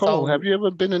 Nicole, So have you ever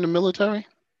been in the military?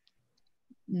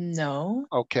 no.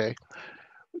 Okay.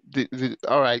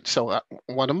 All right. So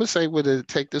what I'm gonna say with it,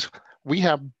 take this. We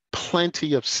have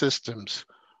plenty of systems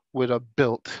that are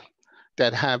built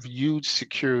that have huge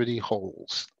security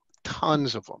holes.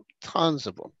 Tons of them. Tons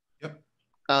of them. yep,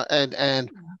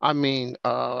 And I mean,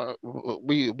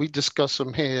 we discuss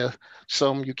them here.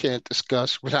 Some you can't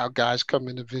discuss without guys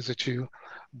coming to visit you.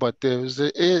 But there's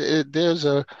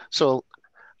a so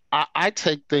I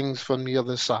take things from the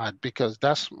other side because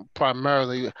that's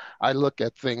primarily I look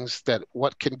at things that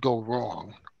what can go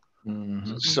wrong.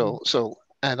 mhm, Mhm. So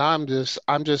and I'm just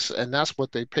and that's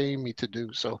what they pay me to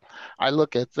do. So I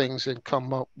look at things and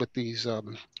come up with these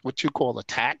what you call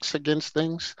attacks against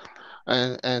things,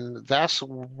 and that's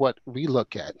what we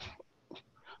look at.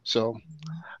 So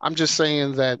I'm just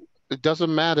saying that it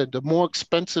doesn't matter. The more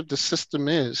expensive the system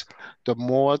is, the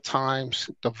more times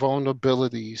the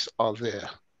vulnerabilities are there.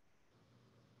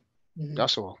 Mhm.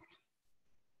 That's all.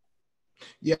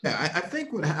 yeah. I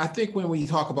think when we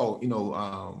talk about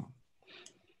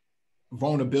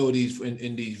vulnerabilities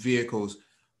in these vehicles,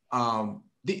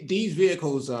 these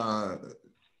vehicles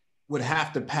would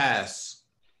have to pass,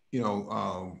 you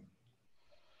know,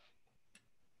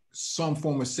 some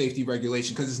form of safety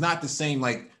regulation because it's not the same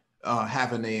like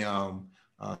having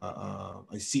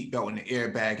a seat belt and an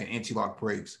airbag and anti-lock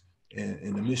brakes in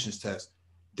emissions test.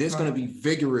 There's going to Right. be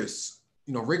rigorous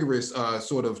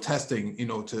sort of testing,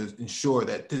 to ensure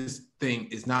that this thing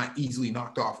is not easily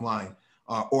knocked offline,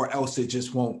 or else it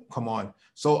just won't come on.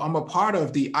 So I'm a part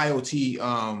of the IoT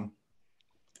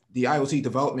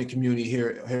development community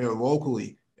here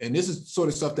locally, and this is sort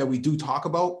of stuff that we do talk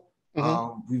about.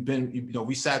 Hmm.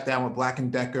 We sat down with Black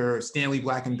and Decker, Stanley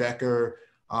Black and Decker,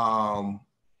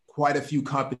 quite a few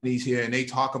companies here, and they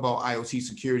talk about IoT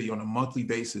security on a monthly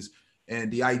basis. And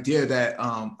the idea that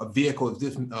a vehicle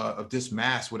of this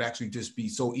mass would actually just be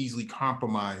so easily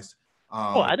compromised.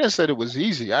 Oh, I didn't say it was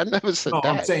easy. I never said No,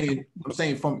 I'm that.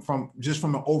 saying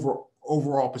from an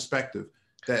overall perspective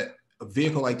that a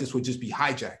vehicle like this would just be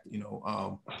hijacked.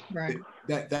 Right.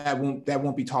 That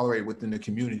won't be tolerated within the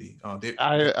community. I There's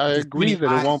too agree many that it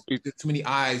eyes. won't be There's too many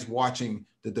eyes watching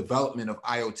the development of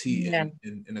IoT Yeah.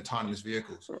 in autonomous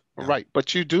vehicles. Yeah. right.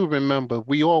 But you do remember,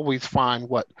 we always find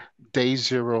what day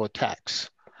zero attacks.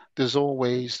 There's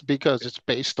always, because it's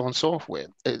based on software,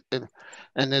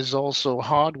 and there's also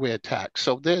hardware attacks.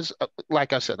 So there's,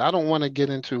 like I said, I don't want to get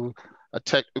into a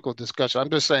technical discussion. I'm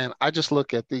just saying, I just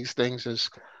look at these things as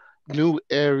new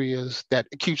areas that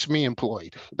it keeps me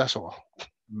employed. That's all.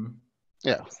 Mhm.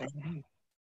 Yeah.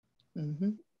 Hmm.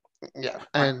 Yeah.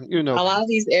 All right. And, you know, A lot of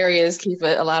these areas keep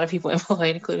a lot of people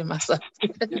employed, including myself.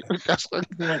 that's what,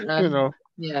 But you know,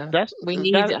 yeah, that's we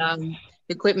need that.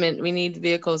 equipment. We need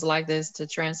vehicles like this to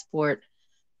transport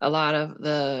a lot of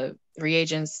the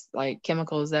reagents, like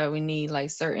chemicals that we need, like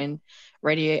certain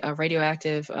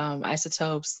radioactive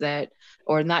isotopes that,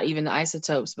 or not even the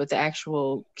isotopes, but the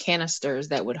actual canisters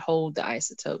that would hold the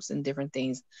isotopes and different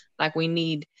things. Like we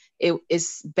need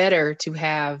it's better to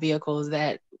have vehicles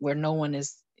that where no one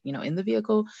is, in the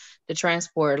vehicle, to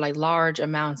transport like large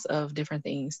amounts of different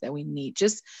things that we need.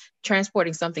 Just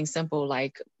transporting something simple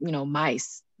like,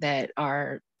 mice that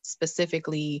are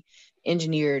specifically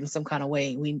engineered in some kind of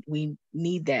way. We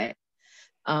need that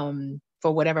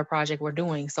for whatever project we're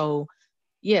doing. So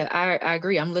yeah, I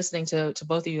agree. I'm listening to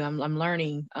both of you. I'm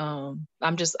learning. I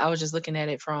was just looking at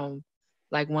it from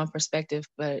like one perspective,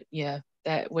 but yeah,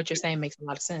 that what you're saying makes a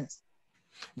lot of sense.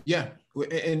 Yeah,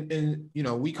 and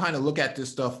we kind of look at this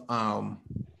stuff.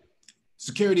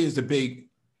 Security is the big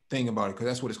thing about it because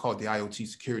that's what it's called, the IoT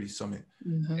Security Summit,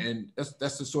 and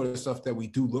that's the sort of stuff that we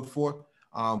do look for.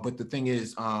 But the thing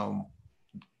is,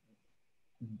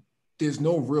 there's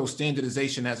no real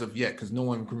standardization as of yet because no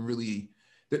one can really.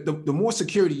 The more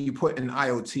security you put in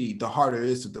IoT, the harder it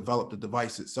is to develop the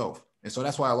device itself, and so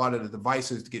that's why a lot of the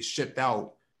devices get shipped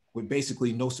out with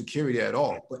basically no security at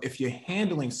all. But if you're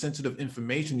handling sensitive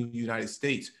information in the United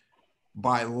States,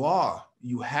 by law,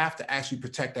 you have to actually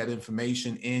protect that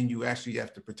information, and you actually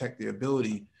have to protect the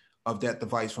ability of that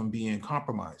device from being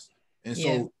compromised. And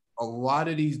so a lot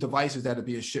of these devices that are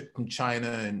being shipped from China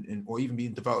and or even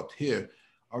being developed here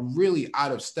are really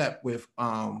out of step with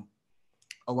a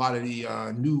lot of the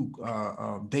new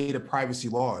data privacy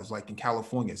laws, like in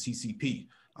California, CCP.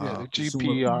 The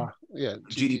GDPR,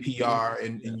 GDPR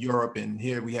in Europe, and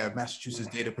here we have Massachusetts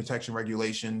data protection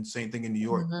regulation, same thing in New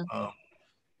York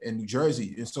and New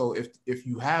Jersey. And so if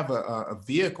you have a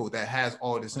vehicle that has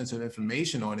all the sensitive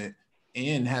information on it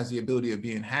and has the ability of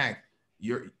being hacked,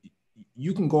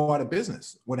 you can go out of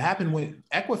business. What happened when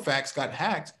Equifax got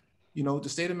hacked, the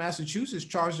state of Massachusetts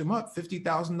charged them up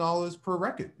 $50,000 per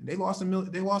record. They lost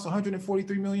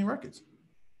 143 million records.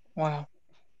 Wow.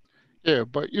 Yeah,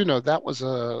 but that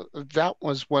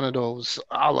was one of those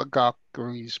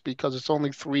oligarchies because it's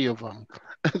only three of them,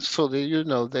 so they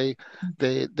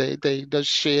just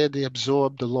share, they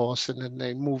absorb the loss, and then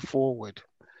they move forward.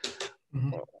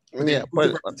 But they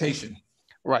lose the reputation.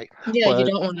 Right. Yeah, you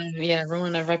don't want to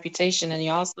ruin a reputation, and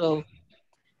you also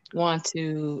want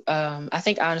to. I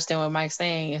think I understand what Mike's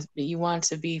saying is you want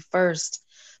to be first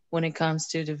when it comes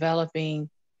to developing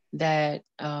that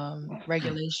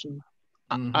regulation.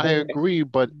 I agree,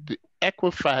 but the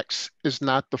Equifax is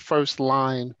not the first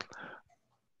line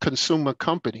consumer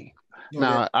company.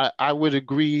 Now, I would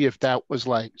agree if that was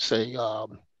like, say,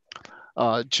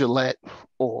 Gillette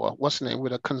or what's the name,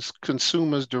 where the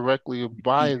consumers directly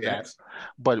buy that.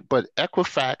 But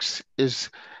Equifax is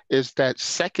that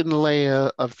second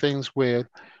layer of things where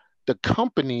the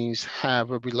companies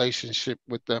have a relationship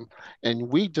with them, and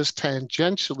we just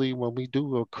tangentially, when we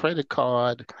do a credit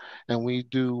card and we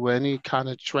do any kind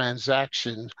of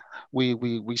transaction,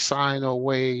 we sign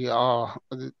away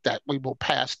that we will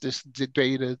pass this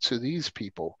data to these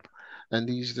people and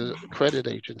these credit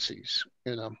agencies.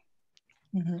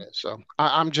 So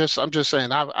I'm just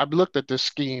saying I've looked at this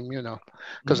scheme,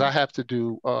 because I have to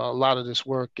do a lot of this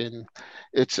work, and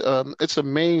it's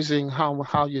amazing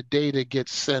how your data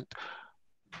gets sent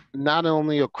not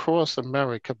only across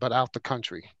America but out the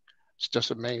country. It's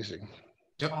just amazing.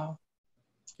 Yep. Wow.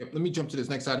 Yep. Let me jump to this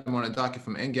next item on the docket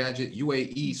from Engadget.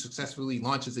 UAE successfully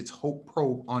launches its Hope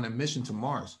probe on a mission to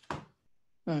Mars.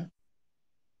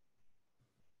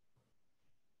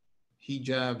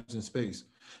 Hijabs in space.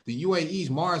 The UAE's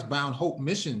Mars-bound Hope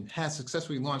mission has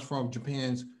successfully launched from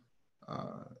Japan's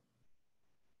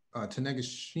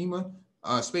Tanegashima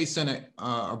Space Center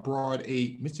aboard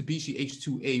a Mitsubishi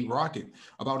H-2A rocket.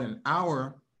 About an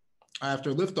hour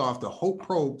after liftoff, the Hope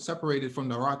probe separated from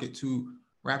the rocket to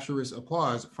rapturous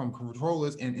applause from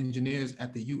controllers and engineers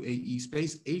at the UAE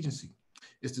Space Agency.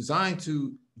 It's designed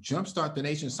to jumpstart the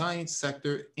nation's science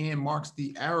sector and marks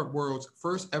the Arab world's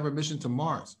first ever mission to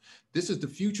Mars. This is the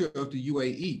future of the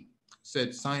UAE,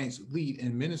 said science lead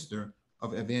and minister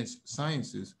of advanced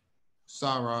sciences,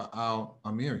 Sarah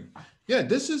Al-Amiri. Yeah,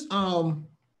 this is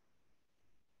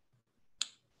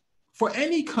for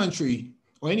any country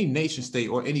or any nation state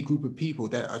or any group of people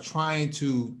that are trying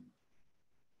to,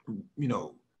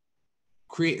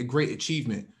 create a great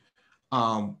achievement.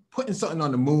 Putting something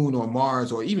on the moon or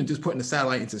Mars, or even just putting a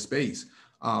satellite into space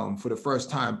for the first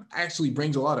time actually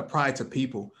brings a lot of pride to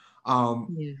people.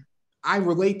 I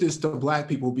relate this to Black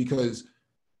people because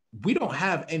we don't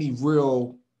have any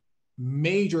real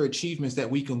major achievements that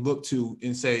we can look to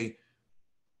and say,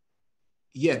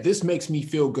 yeah, this makes me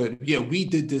feel good. Yeah, we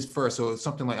did this first. So it's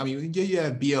something like, I mean, yeah, you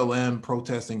have BLM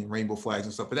protesting and rainbow flags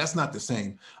and stuff, but that's not the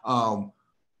same.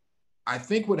 I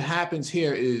think what happens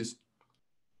here is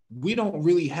we don't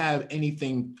really have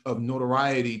anything of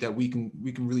notoriety that we can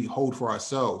really hold for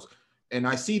ourselves. And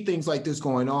I see things like this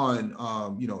going on,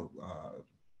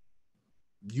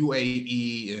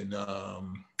 UAE and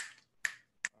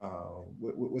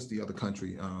what's the other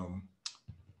country?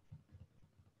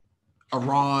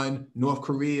 Iran, North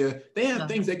Korea. They have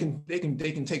things they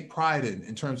can take pride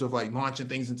in terms of like launching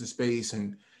things into space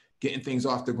and getting things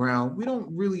off the ground. We don't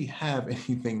really have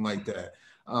anything like that.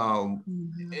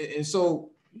 And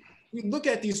so we look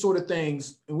at these sort of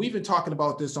things, and we've been talking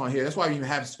about this on here. That's why we even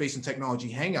have Space and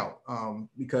Technology Hangout,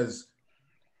 because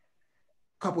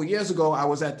a couple of years ago, I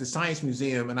was at the Science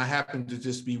Museum and I happened to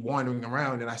just be wandering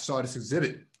around and I saw this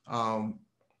exhibit for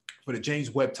the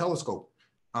James Webb Telescope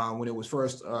when it was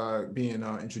first being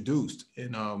introduced.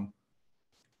 And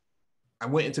I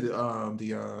went into the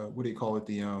what do you call it?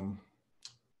 The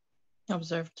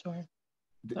observatory.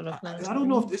 I don't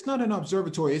know if it's not an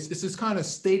observatory. It's this kind of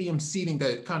stadium seating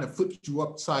that kind of flips you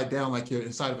upside down like you're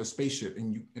inside of a spaceship,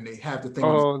 and they have the thing.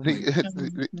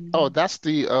 Oh, that's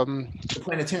the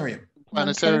planetarium.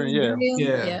 Planetarium,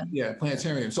 yeah,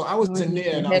 planetarium. So I was in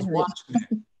there and I was watching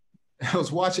it. I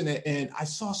was watching it, and I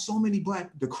saw so many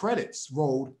the credits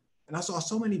rolled, and I saw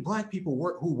so many Black people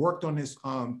who worked on this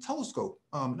telescope.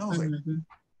 And I was like,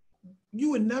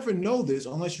 you would never know this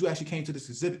unless you actually came to this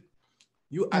exhibit.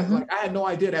 I had no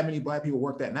idea that many Black people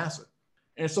worked at NASA.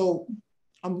 And so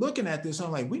I'm looking at this, and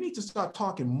I'm like, we need to start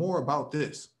talking more about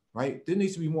this, right? There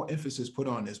needs to be more emphasis put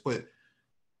on this. But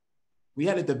we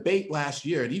had a debate last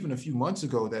year and even a few months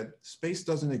ago that space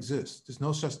doesn't exist. There's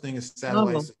no such thing as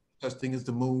satellites, no such thing as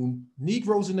the moon.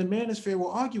 Negroes in the manosphere were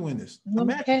arguing this.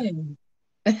 Imagine.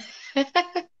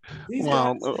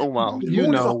 Wow. The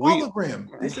moon is a hologram.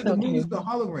 They said the moon is a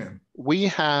hologram. We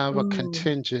have a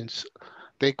contingent.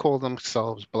 They call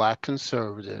themselves Black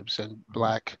conservatives and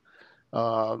Black,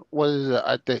 what is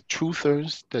it? They're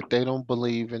truthers, that they don't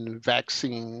believe in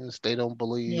vaccines. They don't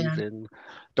believe in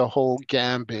the whole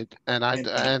gambit. And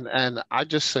I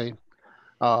just say,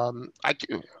 I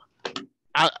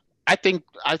think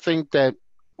that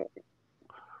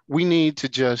we need to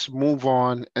just move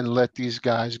on and let these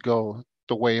guys go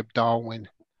the way of Darwinian.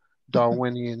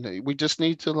 We just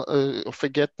need to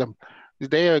forget them.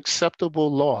 They are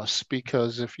acceptable loss,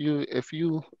 because if you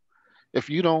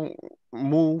don't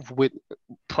move with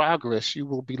progress, you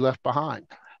will be left behind.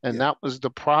 And that was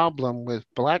the problem with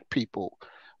Black people.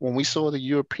 When we saw the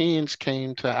Europeans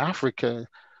came to Africa,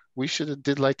 we should have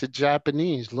did like the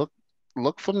Japanese. Look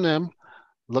from them.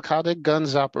 Look how their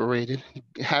guns operated.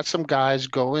 Had some guys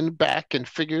go in back and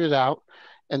figure it out,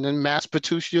 and then mass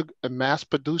produce your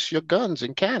guns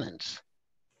and cannons.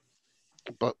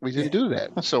 But we didn't do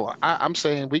that. So I'm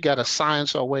saying we got to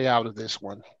science our way out of this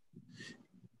one.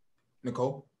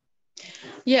 Nicole?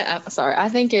 Yeah, sorry. I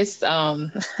think it's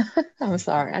I'm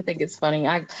sorry. I think it's funny.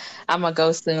 I'm gonna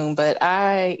go soon, but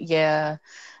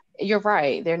you're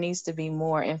right. There needs to be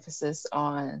more emphasis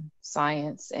on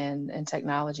science and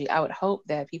technology. I would hope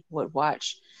that people would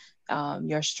watch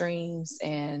your streams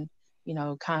and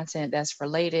content that's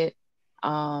related,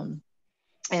 and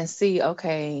see,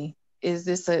 okay, is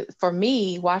this for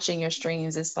me watching your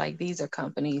streams? It's like, these are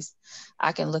companies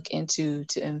I can look into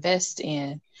to invest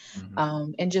in,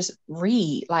 and just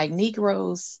read. Like,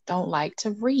 Negroes don't like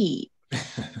to read.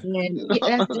 And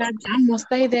I'm gonna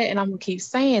say that, and I'm gonna keep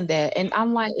saying that. And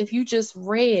I'm like, if you just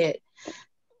read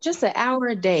just an hour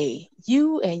a day,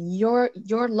 you and your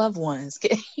loved ones,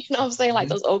 what I'm saying, like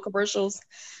those old commercials,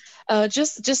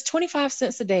 just 25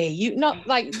 cents a day.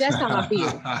 Like, that's how I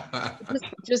feel.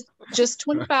 just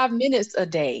 25 minutes a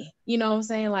day. You know what I'm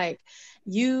saying? Like,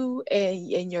 you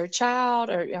and your child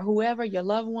or whoever, your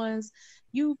loved ones,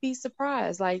 you'd be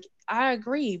surprised. Like, I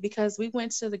agree, because we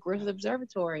went to the Griffith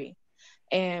Observatory,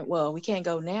 and well, we can't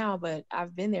go now, but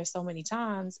I've been there so many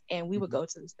times, and we would go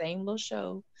to the same little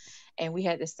show, and we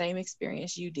had the same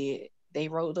experience you did. They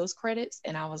wrote those credits,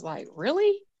 and I was like,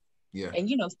 really? Yeah. And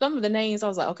some of the names, I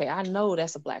was like, okay, I know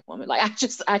that's a Black woman. Like,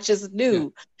 I just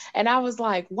knew. And I was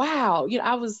like, wow,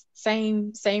 I was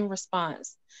same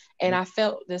response. And I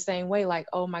felt the same way, like,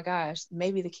 oh my gosh,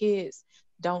 maybe the kids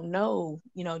don't know,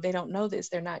 they don't know this.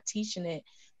 They're not teaching it.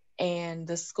 And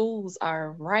the schools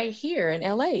are right here in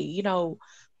LA,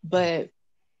 but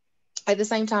at the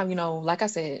same time, like I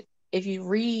said, if you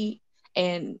read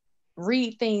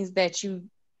things that you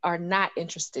are not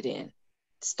interested in,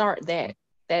 start that.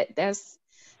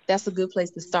 That's a good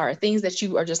place to start. Things that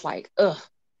you are just like, ugh,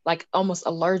 like almost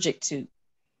allergic to.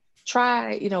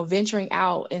 try, venturing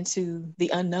out into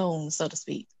the unknown, so to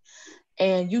speak.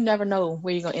 And you never know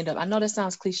where you're going to end up. I know that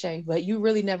sounds cliche, but you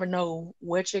really never know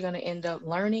what you're going to end up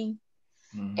learning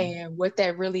and what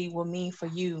that really will mean for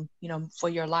you, for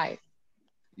your life.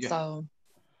 Yeah. So,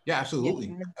 yeah, absolutely.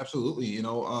 yeah. Absolutely.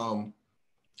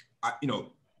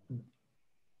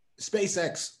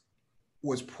 SpaceX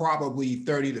was probably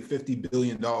 30 to 50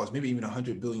 billion dollars, maybe even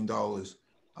 100 billion dollars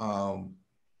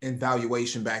in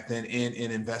valuation back then, and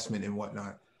in investment and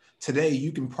whatnot. Today,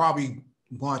 you can probably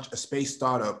launch a space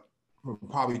startup for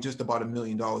probably just about $1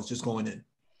 million just going in.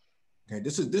 Okay,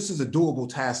 this is a doable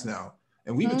task now,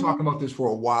 and we've been talking about this for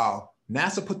a while.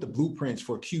 NASA put the blueprints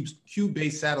for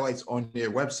cube-based satellites on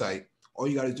their website. All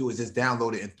you got to do is just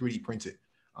download it and 3D print it.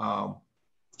 Wow.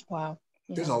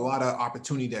 There's a lot of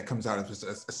opportunity that comes out of this.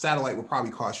 A satellite will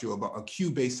probably cost you about a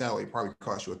cube-based satellite probably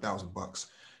cost you $1,000.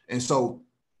 And so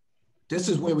this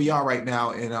is where we are right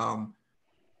now. And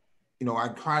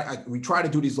we try to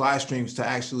do these live streams to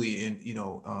actually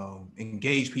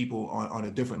engage people on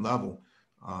a different level.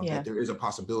 That there is a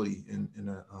possibility and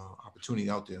an opportunity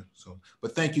out there. So,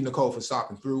 but thank you, Nicole, for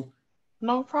stopping through.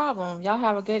 No problem. Y'all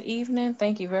have a good evening.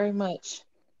 Thank you very much.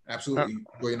 Absolutely.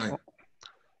 Enjoy your night.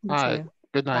 You All too. right.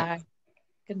 Good night. Bye.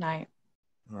 Good night.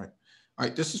 All right. All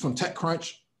right. This is from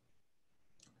TechCrunch.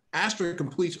 Astra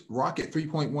completes rocket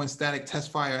 3.1 static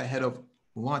test fire ahead of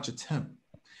launch attempt.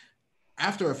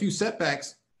 After a few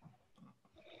setbacks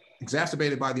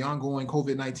exacerbated by the ongoing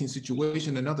COVID-19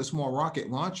 situation, another small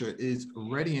rocket launcher is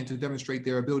readying to demonstrate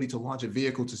their ability to launch a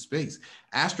vehicle to space.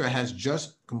 Astra has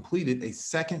just completed a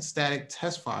second static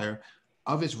test fire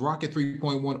of its Rocket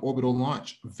 3.1 orbital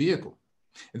launch vehicle.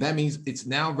 And that means it's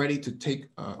now ready to take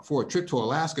for a trip to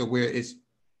Alaska, where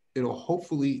it'll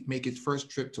hopefully make its first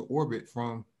trip to orbit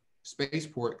from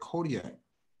spaceport Kodiak.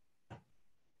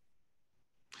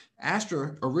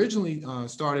 Astra originally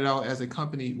started out as a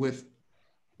company with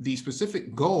the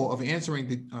specific goal of answering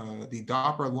the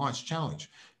DARPA Launch Challenge,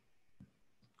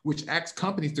 which asks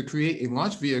companies to create a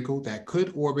launch vehicle that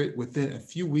could orbit within a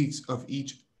few weeks of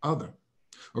each other,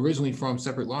 originally from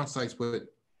separate launch sites,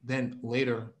 but then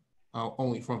later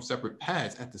only from separate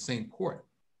pads at the same port.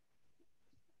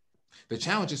 The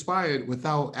challenge expired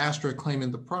without Astra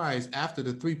claiming the prize after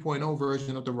the 3.0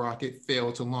 version of the rocket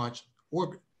failed to launch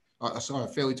orbit.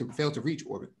 Failed to reach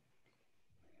orbit.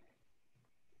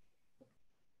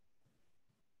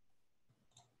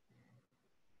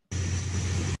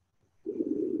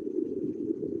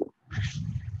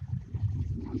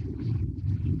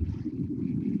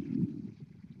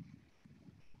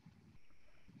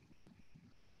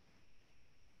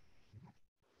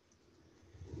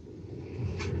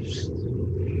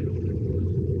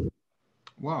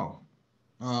 Wow.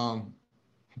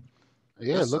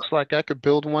 Yeah, it looks like I could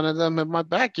build one of them in my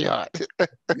backyard.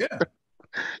 Yeah.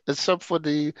 Except for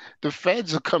the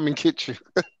feds will come and get you.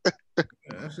 Yeah,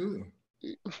 absolutely.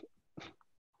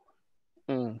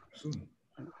 Absolutely.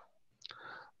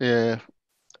 Yeah.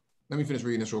 Let me finish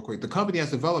reading this real quick. The company has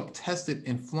developed, tested,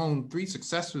 and flown 3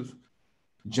 successive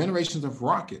generations of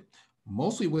rocket,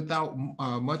 mostly without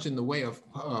much in the way of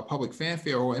public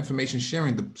fanfare or information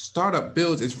sharing. The startup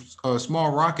builds its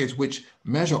small rockets, which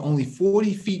measure only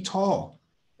 40 feet tall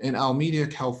in Alameda,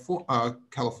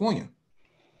 California,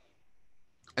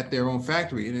 at their own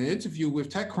factory. In an interview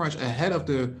with TechCrunch ahead of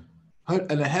their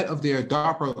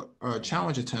DARPA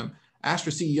challenge attempt,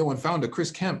 Astra CEO and founder Chris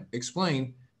Kemp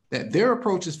explained that their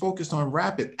approach is focused on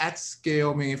rapid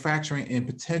at-scale manufacturing and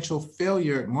potential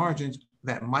failure margins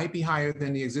that might be higher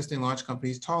than the existing launch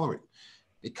companies tolerate.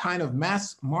 A kind of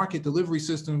mass market delivery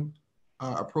system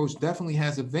approach definitely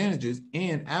has advantages,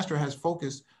 and Astra has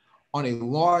focused on a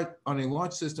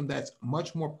launch system that's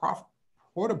much more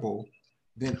portable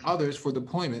than others for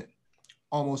deployment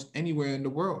almost anywhere in the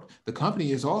world. The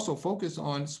company is also focused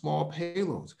on small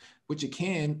payloads, which it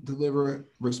can deliver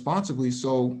responsibly.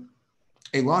 So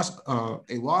a loss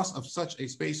of such a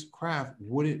spacecraft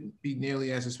wouldn't be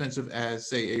nearly as expensive as,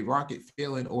 say, a rocket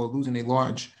failing or losing a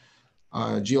large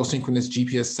geosynchronous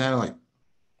GPS satellite.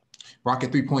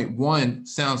 Rocket 3.1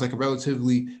 sounds like a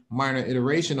relatively minor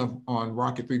iteration on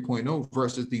Rocket 3.0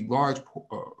 versus the large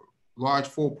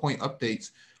 4-point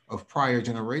updates of prior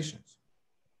generations.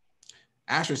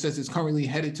 Astra says it's currently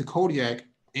headed to Kodiak,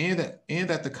 and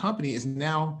that the company is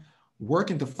now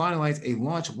working to finalize a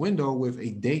launch window with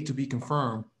a date to be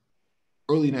confirmed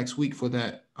early next week for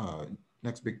that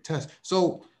next big test.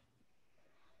 So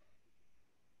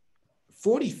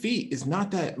 40 feet is not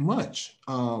that much.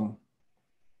 It's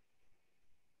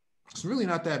really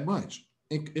not that much,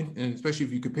 and especially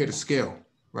if you compare the scale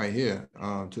right here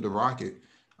to the rocket.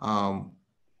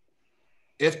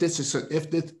 if this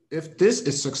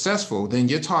is successful, then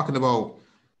you're talking about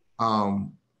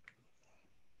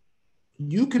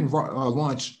you can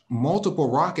launch multiple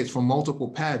rockets from multiple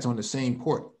pads on the same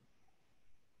port,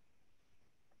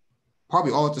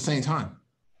 probably all at the same time.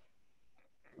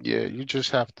 Yeah, you just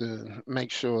have to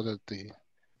make sure that the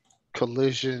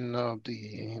collision of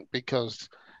because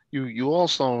you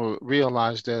also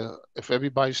realize that if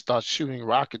everybody starts shooting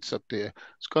rockets up there,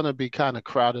 it's going to be kind of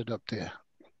crowded up there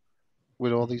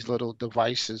with all these little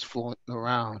devices floating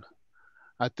around.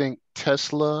 I think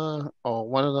Tesla or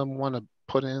one of them want to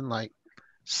put in like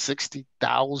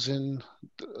 60,000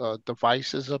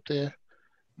 devices up there.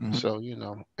 Mm-hmm. So,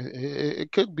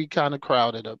 it could be kind of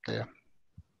crowded up there.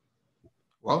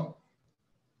 Well,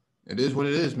 it is what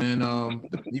it is, man.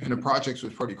 Even the projects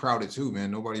was pretty crowded too,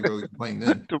 man. Nobody really complained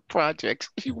then. The projects,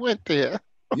 you went there.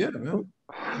 Yeah, man.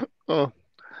 Oh,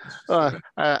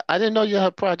 I didn't know you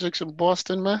had projects in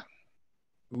Boston, man.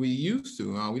 We used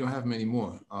to. We don't have them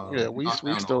anymore. Yeah, we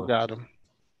still got them.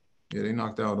 Yeah, they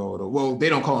knocked out all the. Well, they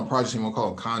don't call them projects anymore.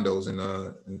 Call them condos in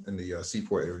the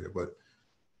Seaport area, but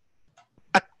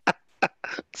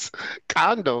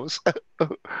condos.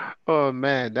 Oh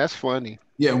man, that's funny.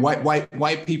 Yeah,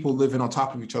 white people living on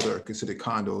top of each other are considered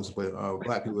condos, but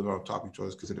black people living on top of each other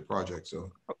is considered projects.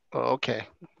 So. Okay.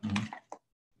 Mm-hmm.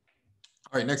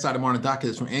 All right, next item on the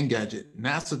docket is from Engadget.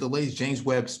 NASA delays James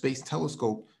Webb Space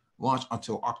Telescope launch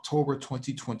until October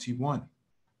 2021.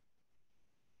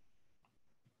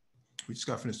 We just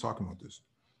got finished talking about this.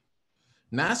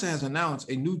 NASA has announced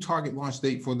a new target launch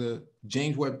date for the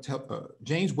James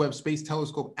Webb Space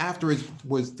Telescope after it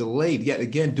was delayed yet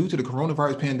again due to the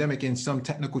coronavirus pandemic and some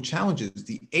technical challenges.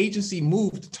 The agency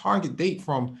moved the target date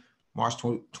from March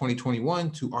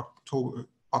 2021 to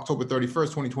October 31st,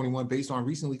 2021, based on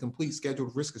recently complete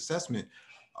scheduled risk assessment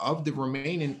of the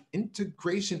remaining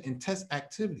integration and test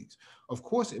activities. Of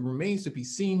course, it remains to be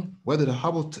seen whether the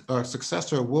Hubble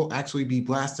successor will actually be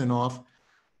blasting off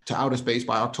to outer space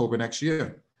by October next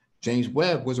year. James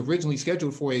Webb was originally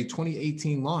scheduled for a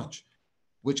 2018 launch,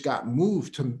 which got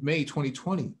moved to May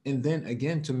 2020 and then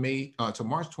again to March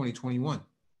 2021.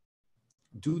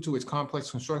 Due to its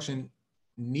complex construction,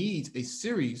 needs a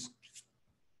series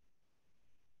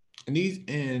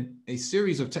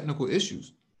of technical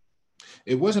issues.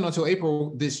 It wasn't until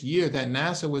April this year that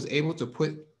NASA was able to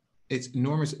put its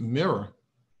enormous mirror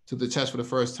to the test for the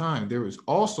first time. There is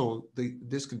also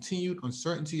this continued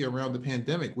uncertainty around the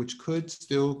pandemic, which could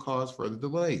still cause further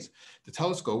delays. The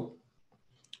telescope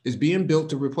is being built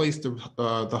to replace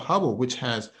the Hubble, which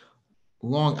has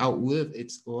long outlived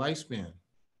its lifespan.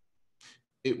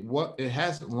 It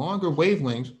has longer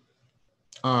wavelength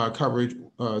coverage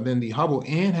than the Hubble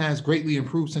and has greatly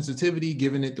improved sensitivity,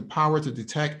 giving it the power to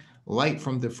detect light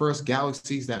from the first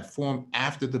galaxies that formed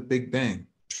after the Big Bang.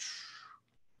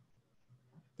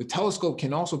 The telescope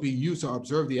can also be used to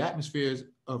observe the atmospheres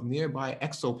of nearby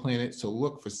exoplanets to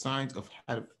look for signs of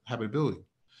habitability.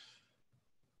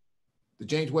 The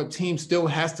James Webb team still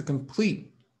has to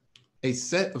complete a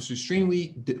set of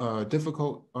extremely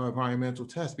difficult environmental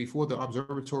tests before the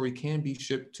observatory can be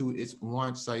shipped to its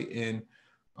launch site in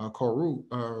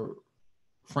Kourou,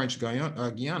 French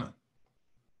Guiana.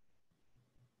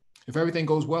 If everything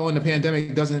goes well and the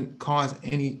pandemic doesn't cause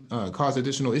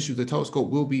additional issues, the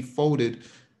telescope will be folded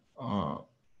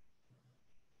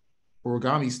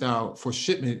origami style for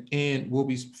shipment and will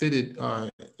be fitted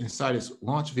inside its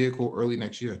launch vehicle early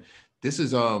next year. This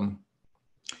is,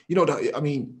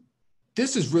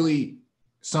 this is really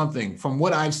something from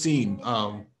what I've seen.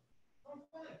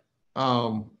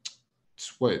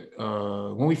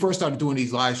 When we first started doing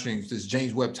these live streams, this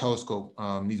James Webb Telescope,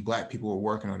 these Black people were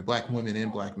working on it, Black women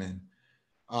and Black men.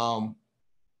 From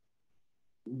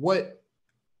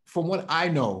what I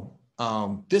know,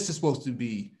 this is supposed to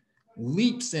be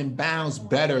leaps and bounds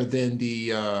better than the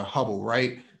Hubble,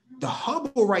 right? The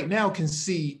Hubble right now can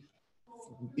see,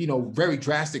 very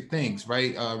drastic things,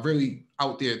 right? Really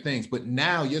out there things. But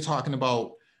now you're talking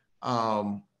about,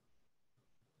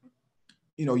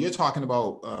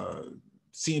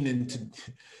 seeing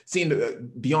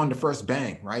beyond the first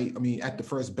bang, right? I mean, at the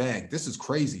first bang, this is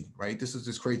crazy, right? This is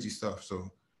just crazy stuff. So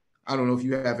I don't know if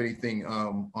you have anything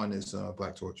on this,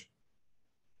 Black Torch.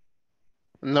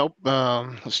 Nope.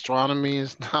 Astronomy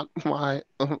is not my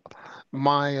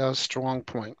strong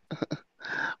point.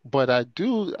 But I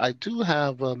do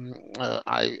have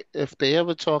if they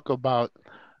ever talk about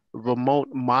remote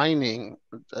mining,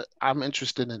 I'm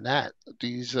interested in that.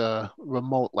 These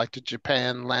remote, like the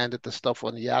Japan landed the stuff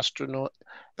on the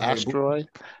asteroid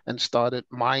and started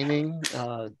mining.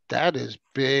 That is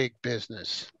big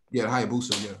business. Yeah,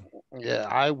 Hayabusa, yeah.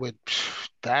 Yeah,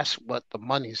 that's what the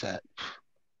money's at.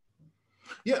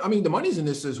 Yeah, I mean, the money's in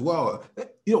this as well.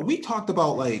 You know, we talked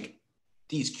about like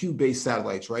these cube-based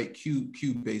satellites, right?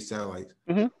 Cube-based satellites,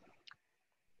 Mm-hmm.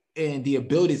 and the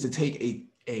ability to take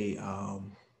a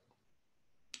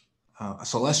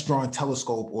celestron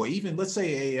telescope, or even let's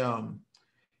say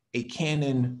a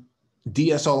Canon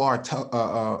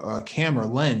DSLR camera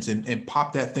lens, and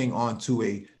pop that thing onto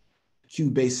a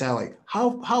cube-based satellite.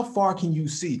 How far can you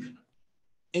see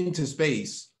into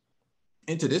space,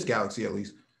 into this galaxy at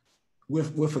least,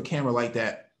 with a camera like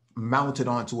that mounted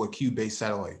onto a cube-based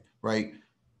satellite, right?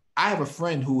 I have a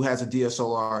friend who has a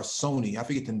DSLR Sony. I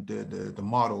forget the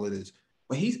model it is,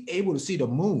 but he's able to see the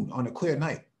moon on a clear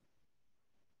night.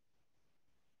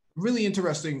 Really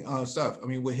interesting stuff. I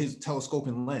mean, with his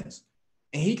telescoping lens,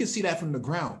 and he can see that from the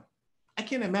ground. I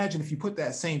can't imagine if you put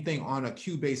that same thing on a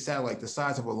cube-based satellite the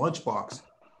size of a lunchbox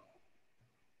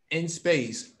in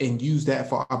space and use that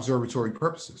for observatory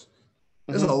purposes.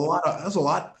 There's Mm-hmm. a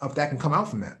lot of that can come out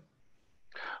from that.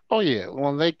 Oh yeah.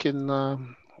 Well, they can.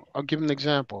 I'll give an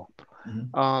example.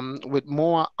 Mhm. With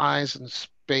more eyes in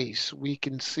space, we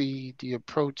can see the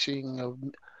approaching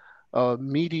of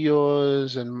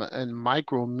meteors and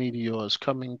micro meteors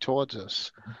coming towards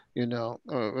us.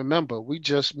 Remember, we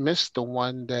just missed the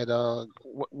one that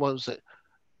what was it?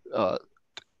 Uh,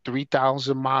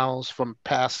 3,000 miles from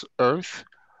past Earth,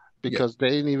 Yeah, because they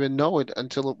didn't even know it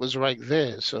until it was right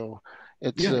there. So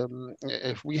it's yeah.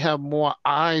 if we have more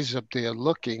eyes up there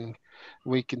looking,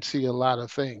 we can see a lot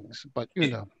of things. But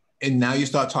And now you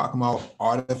start talking about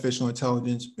artificial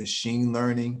intelligence, machine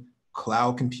learning,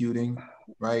 cloud computing,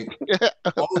 right?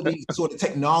 All of these sort of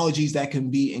technologies that can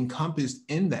be encompassed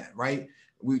in that, right?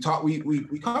 We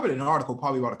covered an article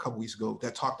probably about a couple weeks ago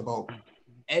that talked about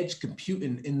edge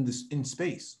computing in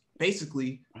space.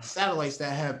 Basically, satellites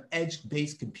that have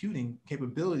edge-based computing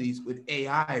capabilities with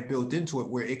AI built into it,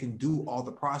 where it can do all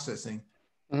the processing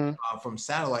Mhm. from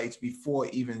satellites before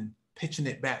even pitching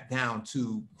it back down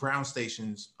to ground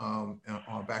stations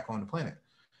back on the planet.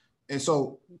 And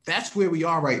so that's where we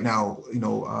are right now,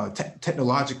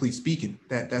 technologically speaking,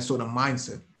 that sort of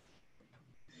mindset.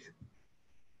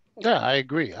 Yeah, I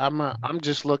agree. I'm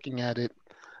just looking at it,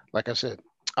 like I said.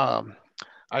 Um,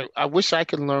 I wish I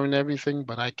could learn everything,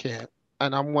 but I can't.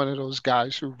 And I'm one of those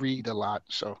guys who read a lot,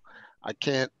 so I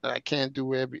can't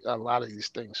do a lot of these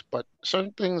things. But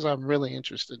certain things I'm really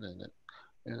interested in it.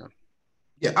 You know.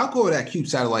 Yeah, I'll go with that cube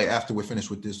satellite after we're finished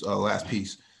with this last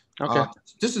piece. Okay.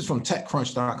 This is from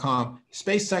TechCrunch.com.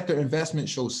 Space sector investment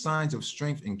shows signs of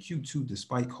strength in Q2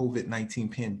 despite COVID-19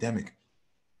 pandemic.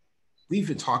 We've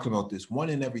been talking about this. 1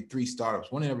 in every 3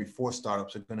 startups, 1 in every 4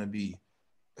 startups are going to be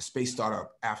a space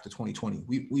startup after 2020.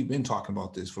 We've been talking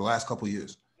about this for the last couple of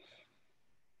years.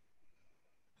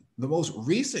 The most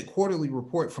recent quarterly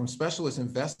report from specialist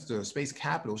investor Space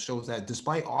Capital shows that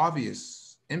despite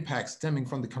obvious impacts stemming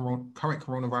from the current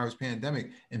coronavirus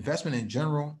pandemic, investment in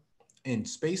general in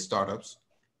space startups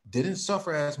didn't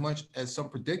suffer as much as some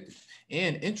predicted,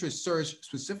 and interest surged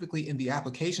specifically in the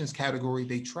applications category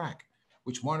they track,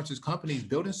 which monitors companies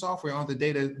building software on the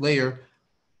data layer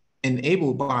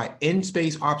enabled by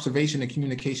in-space observation and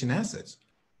communication assets.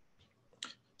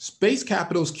 Space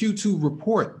Capital's Q2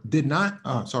 report did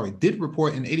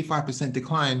report an 85%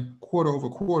 decline quarter over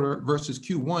quarter versus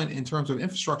Q1 in terms of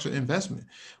infrastructure investment,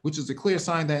 which is a clear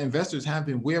sign that investors have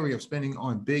been wary of spending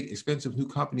on big, expensive new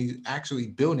companies actually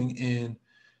building and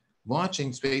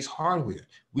launching space hardware.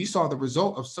 We saw the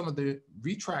result of some of that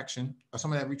retraction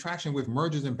with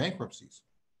mergers and bankruptcies,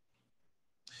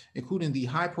 including the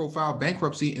high-profile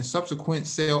bankruptcy and subsequent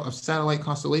sale of satellite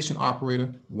constellation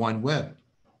operator OneWeb.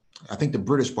 I think the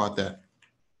British bought that.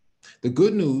 The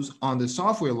good news on the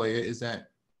software layer is that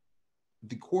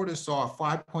the quarter saw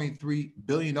 $5.3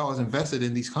 billion invested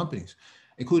in these companies,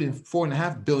 including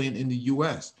 $4.5 billion in the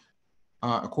US,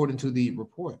 according to the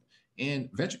report. And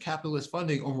venture capitalist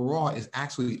funding overall is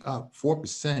actually up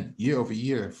 4% year over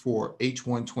year for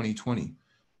H1 2020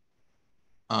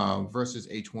 versus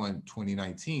H1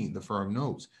 2019, the firm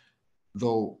notes.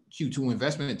 Though Q2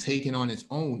 investment taken on its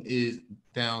own is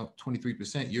down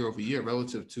 23% year over year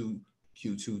relative to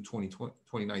Q2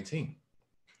 2019.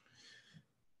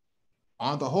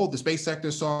 On the whole, the space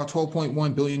sector saw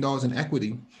 $12.1 billion in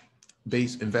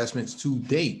equity-based investments to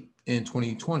date in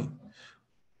 2020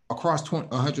 across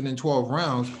 112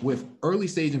 rounds, with early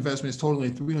stage investments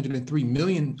totaling $303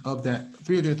 million of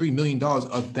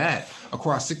that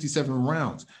across 67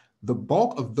 rounds. The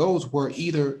bulk of those were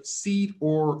either seed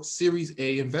or Series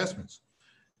A investments.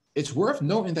 It's worth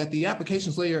noting that the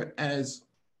applications layer as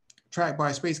tracked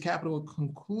by Space Capital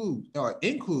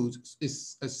includes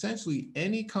is essentially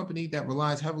any company that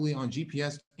relies heavily on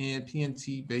GPS and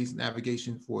PNT-based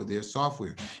navigation for their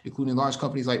software, including large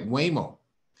companies like Waymo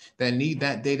that need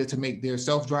that data to make their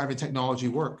self-driving technology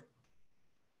work.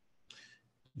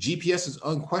 GPS is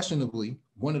unquestionably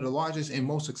one of the largest and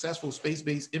most successful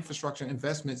space-based infrastructure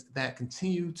investments that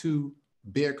continue to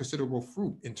bear considerable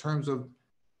fruit in terms of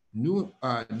new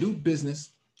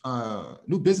businesses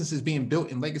being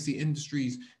built and legacy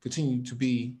industries continue to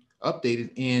be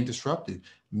updated and disrupted.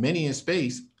 Many in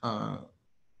space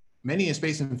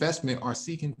investment are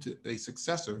seeking a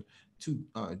successor to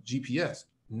GPS,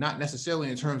 not necessarily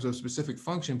in terms of specific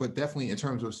function, but definitely in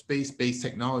terms of space-based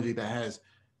technology that has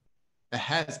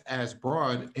as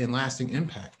broad and lasting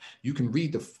impact. You can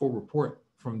read the full report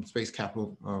from Space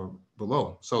Capital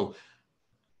below. So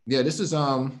yeah, this is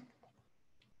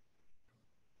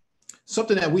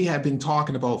something that we have been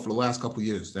talking about for the last couple of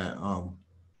years, that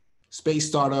space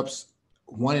startups,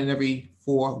 1 in every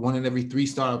 4, 1 in every 3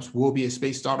 startups will be a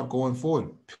space startup going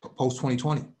forward post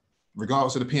 2020,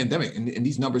 regardless of the pandemic. And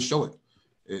these numbers show it.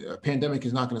 A pandemic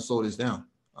is not going to slow this down.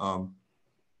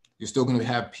 You're still going to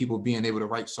have people being able to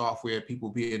write software, people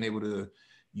being able to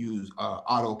use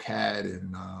AutoCAD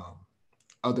and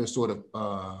other sort of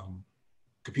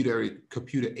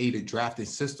computer-aided drafting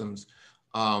systems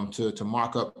to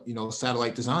mark up,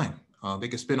 satellite design. They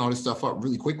can spin all this stuff up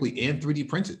really quickly and 3D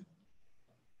print it.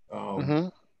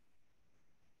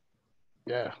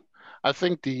 Yeah, I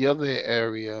think the other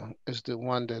area is the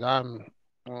one that I'm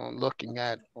looking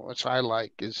at, which I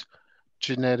like, is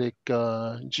genetic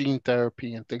gene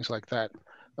therapy and things like that,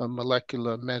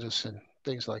 molecular medicine,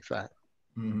 things like that.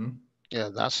 Yeah,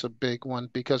 that's a big one,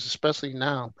 because especially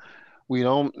now, we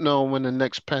don't know when the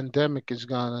next pandemic is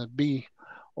gonna be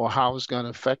or how it's gonna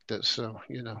affect us. So,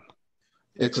 it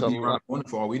it's could a be around lot. the corner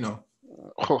for all we know.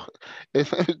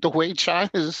 The way China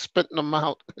is spitting them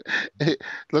out, it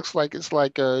looks like it's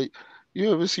like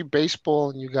you ever see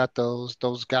baseball and you got those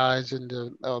guys in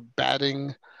the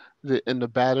batting, in the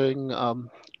batting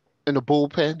in the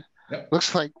bullpen. Yep.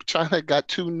 Looks like China got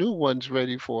 2 new ones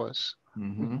ready for us.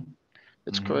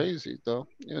 It's crazy, though.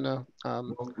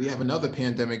 Well, we have another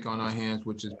pandemic on our hands,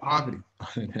 which is poverty.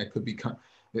 That could be,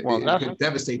 Well, it could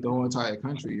devastate the whole entire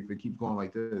country if it keeps going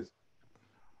like this.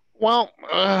 well,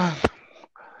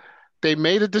 they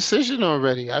made a decision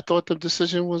already. I thought the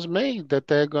decision was made that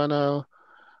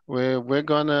we're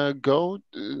gonna go.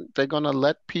 They're gonna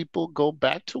let people go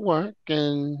back to work,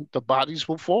 and the bodies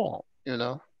will fall.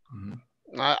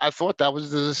 I thought that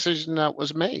was the decision that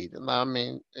was made. And I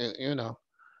mean, I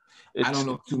don't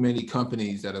know too many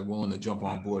companies that are willing to jump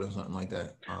on board or something like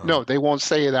that. No, they won't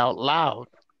say it out loud.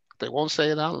 They won't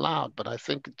say it out loud, but I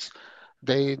think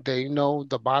they know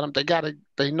the bottom.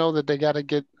 They know that they gotta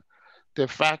get their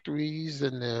factories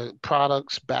and their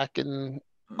products back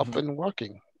up and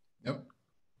working. Yep.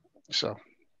 So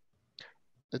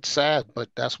it's sad, but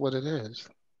that's what it is.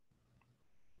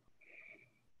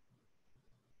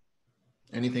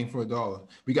 Anything for $1.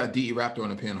 We got DE Raptor on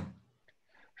the panel.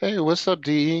 Hey, what's up,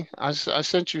 DE? I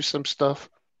sent you some stuff.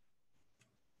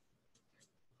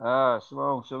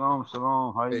 Shalom.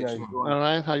 How you guys doing? All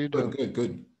right, how you doing?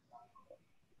 Good.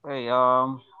 Hey,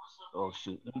 oh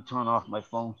shoot, let me turn off my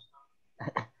phone.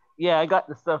 Yeah, I got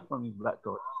the stuff from you, Black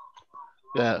Torch.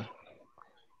 Yeah.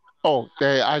 Oh,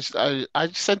 I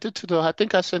sent it to I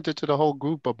think I sent it to the whole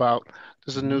group about,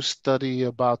 there's a new study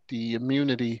about the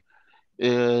immunity.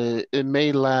 It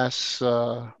may last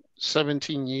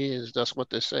 17 years. That's what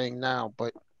they're saying now,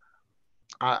 but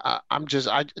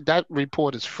that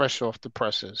report is fresh off the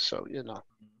presses, so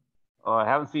Oh, I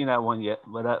haven't seen that one yet,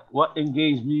 but what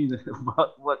engaged me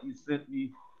about what you sent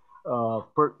me,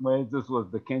 perked my interest, was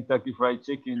the Kentucky Fried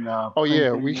Chicken. Oh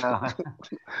yeah,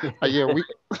 yeah,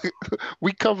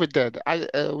 we covered that.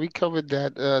 We covered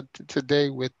that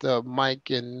today with Mike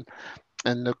and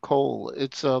Nicole.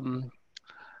 It's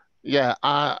yeah,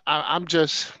 I'm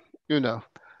just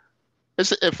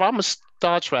if I'm a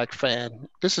Star Trek fan,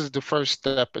 this is the first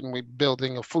step in we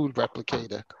building a food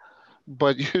replicator.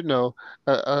 But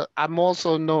I'm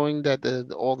also knowing that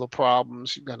all the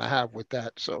problems you're gonna have with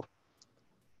that. So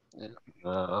yeah.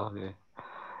 Okay.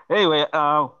 Anyway,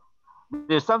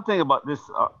 there's something about this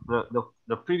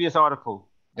the previous article.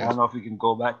 Yes. I don't know if we can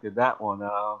go back to that one.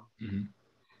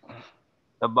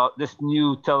 About this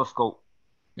new telescope.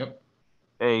 Yep.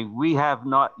 Hey, we have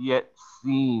not yet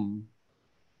seen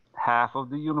half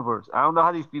of the universe. I don't know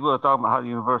how these people are talking about how the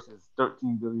universe is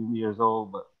 13 billion years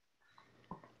old, but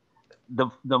the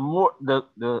more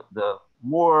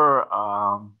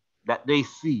that they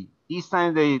see, each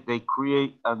time they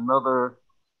create another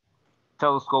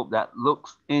telescope that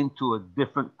looks into a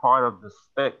different part of the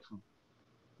spectrum.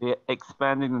 They're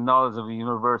expanding the knowledge of the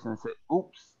universe and say,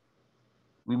 oops,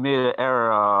 we made an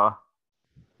error.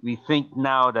 We think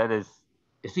now that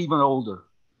it's even older.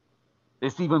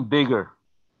 It's even bigger.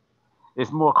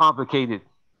 It's more complicated.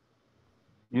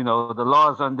 You know, the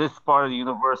laws on this part of the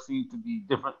universe seem to be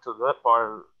different to that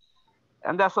part.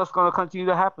 And that's what's going to continue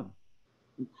to happen.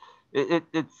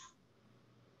 It's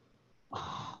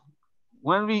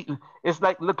when it's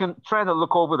like trying to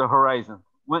look over the horizon.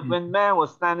 When man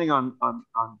was standing on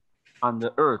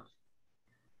the earth,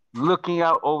 looking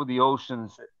out over the ocean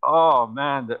and said, oh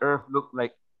man, the earth looked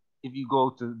like if you go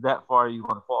to that far, you're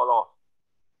going to fall off.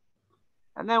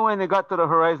 And then when they got to the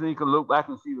horizon, you can look back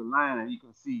and see the land, and you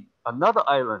can see another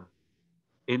island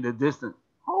in the distance.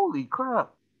 Holy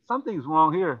crap, something's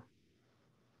wrong here.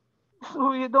 So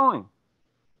what are you doing?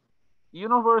 The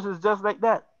universe is just like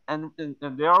that. And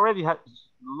they already had,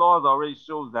 laws already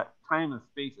shows that time and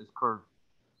space is curved.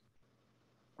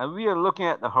 And we are looking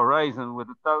at the horizon with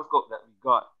the telescope that we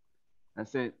got and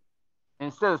say,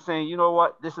 instead of saying, you know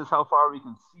what, this is how far we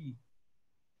can see,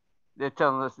 they're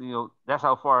telling us, you know, that's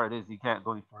how far it is. You can't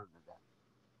go any further than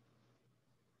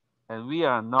that. And we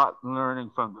are not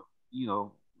learning from the, you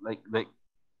know, like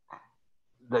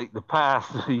the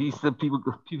past. People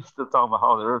still talking about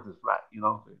how the earth is flat, you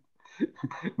know.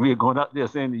 We are going out there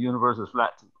saying the universe is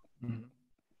flat too.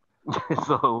 Mm-hmm.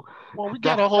 So, well, we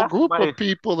got a whole group of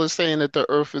people that are saying that the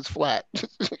earth is flat.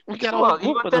 We got a whole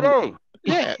group even of today. Them.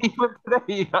 Yeah. Even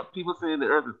today, you got people saying the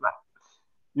earth is flat.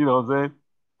 You know what I'm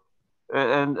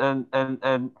saying?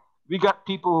 And we got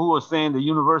people who are saying the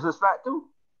universe is flat too.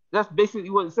 That's basically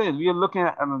what it's saying. We are looking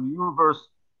at the universe,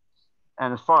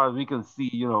 and as far as we can see,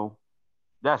 you know,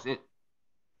 that's it.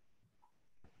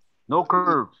 No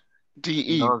curves. DE,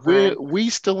 you know we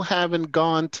still haven't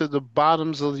gone to the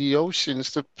bottoms of the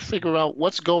oceans to figure out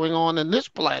what's going on in this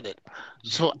planet.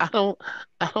 So I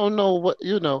don't know what,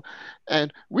 you know,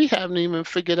 and we haven't even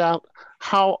figured out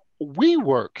how we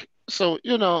work. So,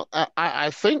 you know, I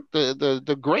think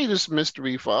the greatest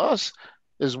mystery for us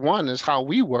is how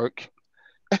we work,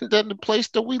 and then the place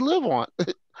that we live on.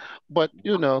 But,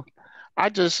 you know, I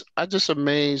just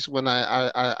amazed when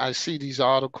I see these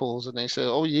articles and they say,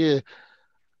 oh yeah,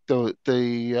 the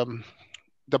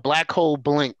black hole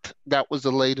blinked. That was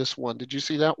the latest one. Did you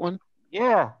see that one?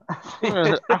 Yeah.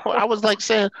 I was like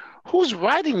saying, who's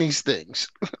writing these things?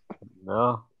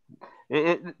 No.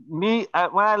 When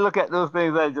I look at those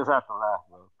things, I just have to laugh,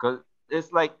 bro. Because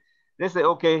it's like they say,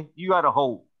 okay, you got a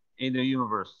hole in the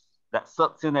universe that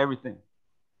sucks in everything.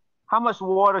 How much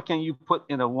water can you put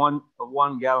in a 1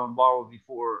 gallon bottle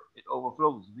before it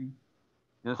overflows? You know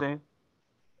what I'm saying?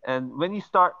 And when you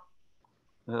start,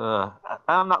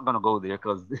 I'm not gonna go there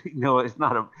because you know it's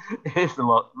about,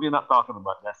 we're not talking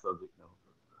about that subject now.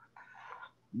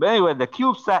 But anyway, the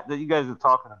CubeSat that you guys are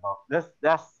talking about,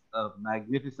 that's a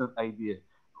magnificent idea.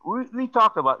 We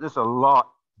talked about this a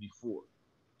lot before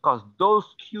because those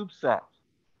CubeSats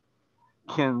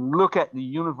can look at the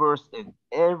universe in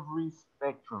every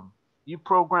spectrum. You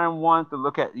program one to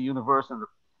look at the universe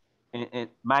in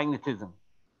magnetism,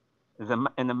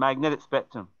 in the magnetic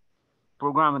spectrum.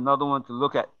 Program another one to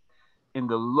look at in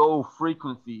the low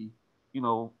frequency, you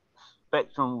know,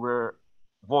 spectrum where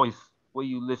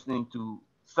you're listening to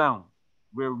sound,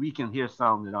 where we can hear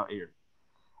sound in our ear.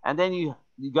 And then you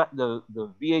got the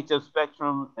VHF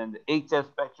spectrum and the HF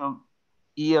spectrum,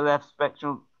 ELF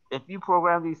spectrum. If you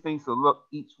program these things to look,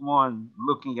 each one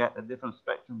looking at a different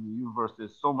spectrum in the universe,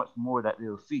 there's so much more that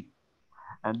they'll see.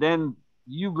 And then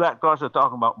you Black Thoughts are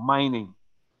talking about mining.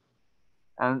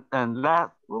 And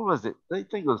that, what was it? I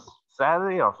think it was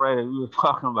Saturday or Friday. We were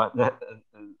talking about that.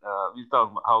 And we were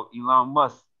talking about how Elon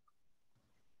Musk,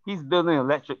 he's building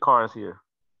electric cars here.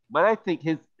 But I think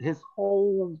his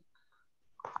whole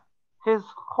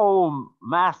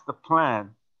master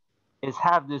plan is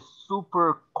have this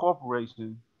super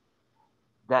corporation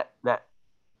that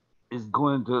is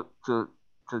going to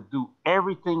do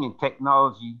everything in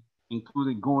technology,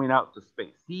 including going out to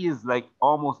space. He is like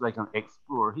almost like an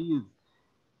explorer. He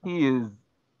is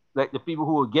like the people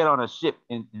who will get on a ship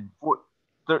in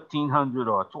 1300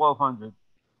 or 1200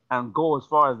 and go as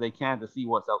far as they can to see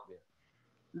what's out there.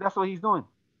 That's what he's doing.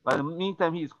 But in the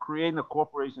meantime, he's creating a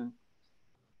corporation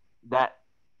that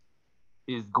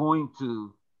is going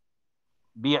to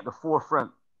be at the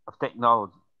forefront of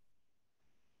technology.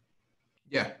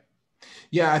 Yeah.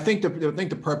 I think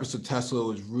the purpose of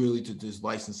Tesla is really to just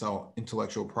license out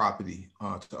intellectual property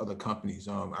to other companies.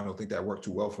 I don't think that worked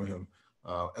too well for him,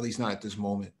 at least not at this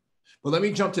moment. But let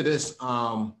me jump to this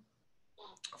from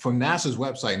NASA's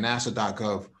website,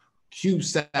 nasa.gov.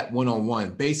 CubeSat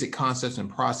 101, basic concepts and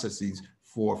processes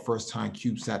for first-time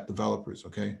CubeSat developers,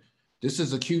 okay? This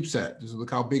is a CubeSat.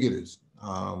 Look how big it is.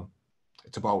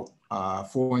 It's about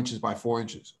 4 inches by 4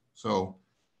 inches. So,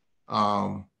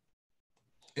 and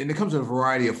it comes in a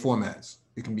variety of formats.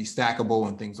 It can be stackable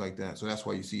and things like that. So that's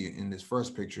why you see in this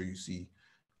first picture, you see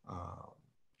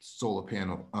solar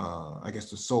panel, I guess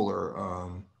the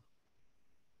solar,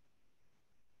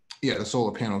 the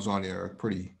solar panels on there are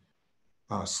pretty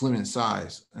slim in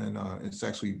size, and it's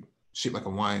actually shaped like a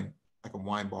wine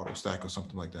bottle stack or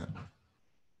something like that.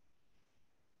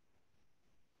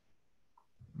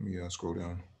 Let me scroll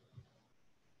down.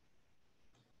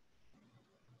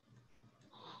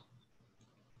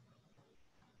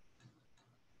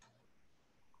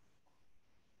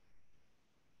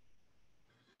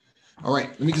 All right,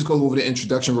 let me just go over the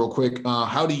introduction real quick.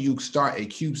 How do you start a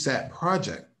CubeSat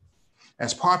project?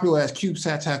 As popular as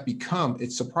CubeSats have become,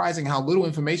 it's surprising how little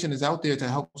information is out there to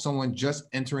help someone just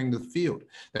entering the field.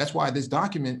 That's why this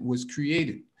document was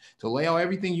created, to lay out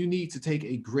everything you need to take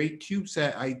a great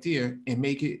CubeSat idea and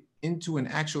make it into an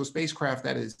actual spacecraft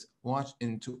that is launched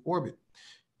into orbit.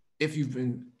 If you've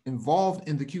been involved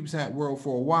in the CubeSat world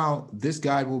for a while, this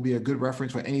guide will be a good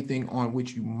reference for anything on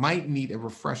which you might need a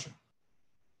refresher.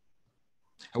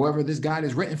 However, this guide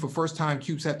is written for first-time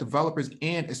CubeSat developers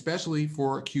and especially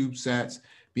for CubeSats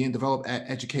being developed at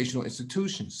educational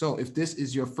institutions. So if this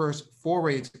is your first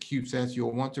foray into CubeSats,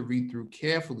 you'll want to read through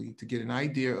carefully to get an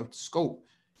idea of the scope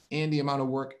and the amount of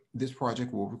work this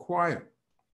project will require.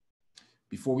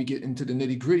 Before we get into the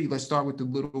nitty-gritty, let's start with a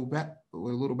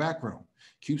little background.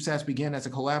 CubeSats began as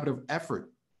a collaborative effort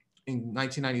in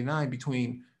 1999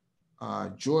 between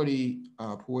Jordi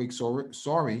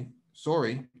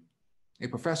Puig-Sori, a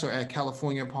professor at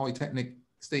California Polytechnic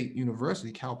State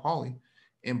University, Cal Poly,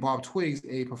 and Bob Twiggs,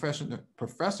 a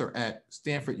professor at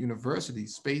Stanford University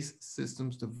Space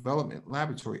Systems Development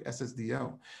Laboratory,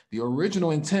 SSDL. The original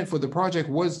intent for the project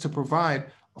was to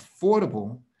provide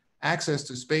affordable access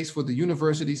to space for the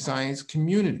university science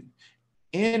community,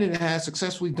 and it has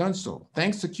successfully done so.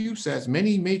 Thanks to CubeSats,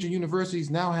 many major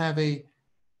universities now have a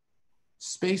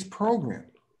space program.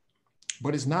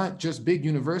 But it's not just big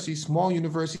universities. Small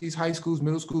universities, high schools,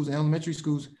 middle schools, and elementary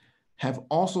schools have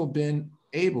also been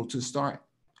able to start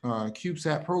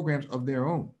CubeSat programs of their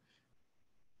own.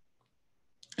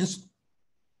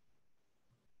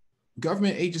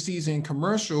 Government agencies and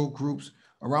commercial groups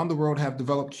around the world have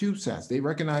developed CubeSats. They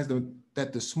recognize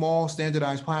that the small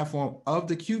standardized platform of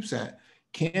the CubeSat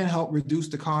can help reduce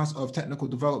the cost of technical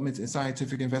developments and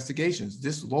scientific investigations.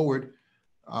 This lowered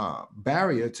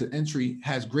barrier to entry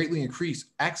has greatly increased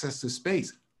access to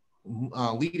space,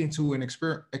 leading to an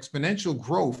exponential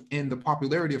growth in the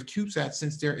popularity of CubeSats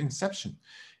since their inception.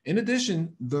 In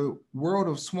addition, the world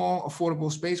of small,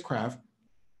 affordable spacecraft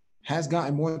has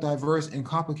gotten more diverse and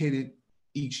complicated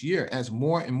each year as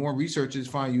more and more researchers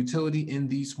find utility in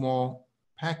these small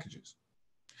packages.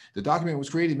 The document was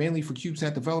created mainly for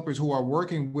CubeSat developers who are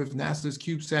working with NASA's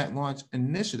CubeSat Launch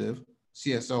Initiative,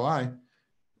 CSLI,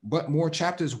 but more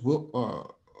chapters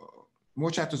also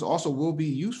will be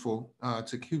useful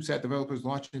to CubeSat developers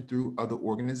launching through other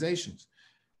organizations.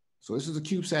 So this is a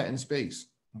CubeSat in space.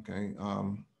 Okay,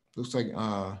 looks like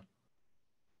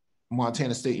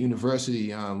Montana State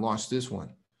University launched this one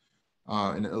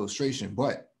in an illustration,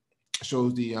 but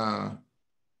shows the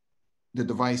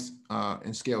device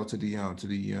in scale to the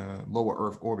lower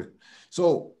Earth orbit.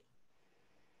 So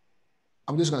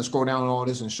I'm just going to scroll down all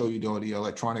this and show you all the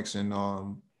electronics and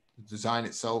design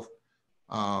itself.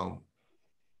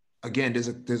 Again,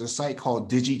 there's a site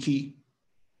called DigiKey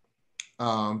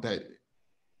that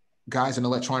guys in the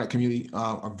electronic community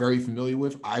are very familiar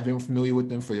with. I've been familiar with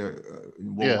them for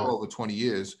well over 20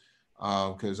 years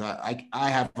because I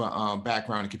have a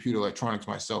background in computer electronics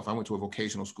myself. I went to a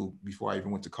vocational school before I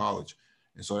even went to college,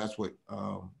 and so that's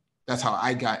how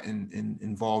I got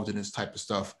involved in this type of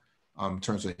stuff in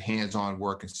terms of hands-on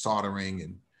work and soldering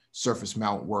and surface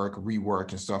mount work,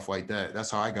 rework, and stuff like that. That's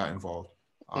how I got involved.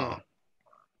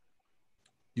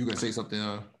 You gonna say something?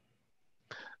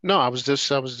 No, I was just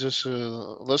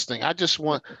listening. I just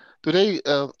want, do they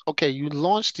okay, you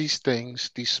launch these things,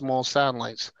 these small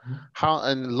satellites, how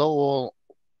in low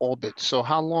orbit. So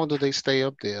how long do they stay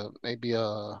up there? Maybe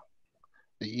a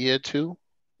year or two?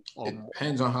 It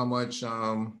depends on how much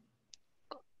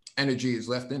energy is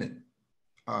left in it.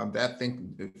 That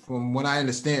thing, from what I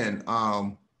understand,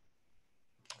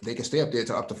 they can stay up there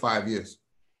to up to 5 years.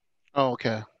 Oh,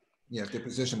 okay. Yeah, if they're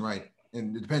positioned right.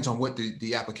 And it depends on what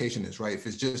the application is, right? If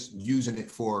it's just using it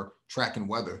for tracking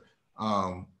weather,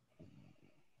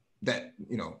 that,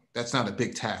 that's not a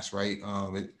big task, right?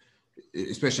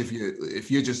 especially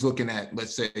if you're just looking at,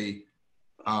 let's say,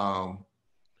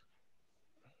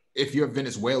 if you're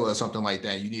Venezuela or something like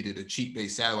that, you needed a cheap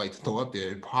based satellite to throw up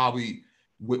there, it probably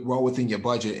well within your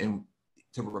budget and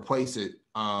to replace it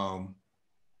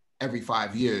every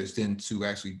 5 years than to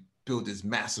actually build this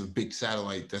massive big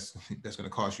satellite that's going to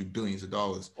cost you billions of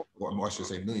dollars, or more, I should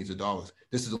say millions of dollars.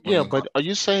 This is only Yeah, going to but cost. are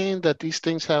you saying that these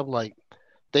things have like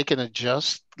they can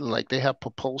adjust, like they have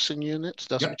propulsion units?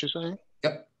 That's Yep, what you're saying?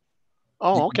 yep.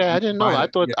 Oh, okay. I You didn't know. buy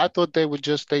that. Yeah. I thought they would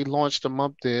just they launched them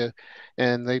up there,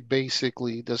 and they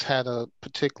basically just had a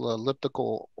particular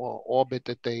elliptical or orbit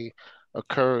that they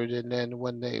occurred, and then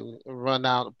when they run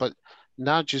out, but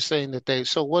now you're saying that they.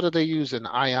 So what are they using?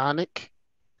 Ionic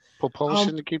Um,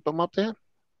 propulsion to keep them up there?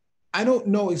 I don't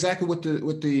know exactly what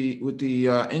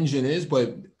the engine is,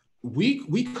 but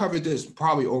we covered this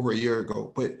probably over a year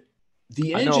ago. But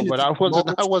the I know, engine but is I most.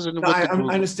 wasn't No, with the I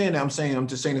group. understand that. I'm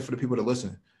just saying it for the people that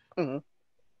listen. Hmm.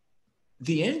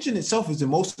 The engine itself is the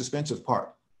most expensive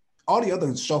part. All the other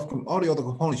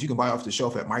components you can buy off the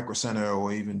shelf at Micro Center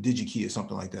or even DigiKey or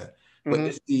something like that. But Hmm.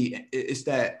 it's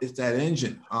that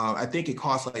engine. I think it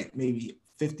costs like maybe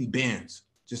 50 bands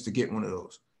just to get one of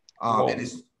those. Whoa.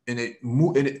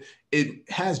 It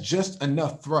has just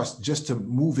enough thrust just to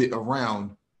move it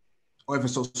around, or even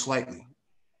so slightly.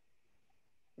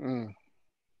 Mm.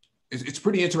 It's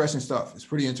pretty interesting stuff. It's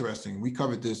pretty interesting. We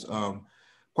covered this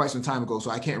quite some time ago,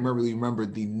 so I can't really remember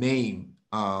the name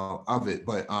of it,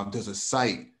 but there's a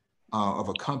site of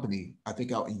a company, I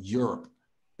think out in Europe,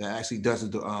 that actually does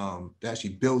it, that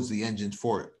actually builds the engines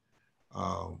for it.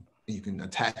 And you can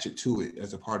attach it to it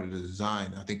as a part of the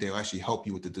design. I think they'll actually help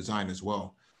you with the design as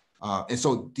well. And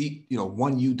so deep,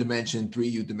 1U dimension,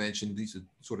 3U dimension, these are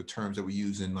sort of terms that we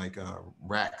use in like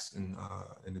racks in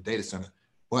the data center.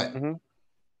 But Hmm.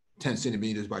 10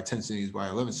 centimeters by 10 centimeters by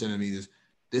 11 centimeters,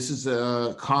 this is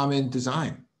a common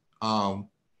design.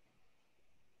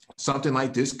 Something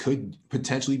like this could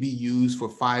potentially be used for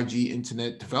 5G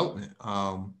internet development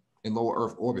in lower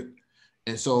Earth orbit.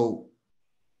 And so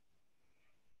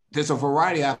there's a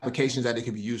variety of applications that it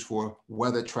can be used for: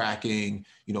 weather tracking,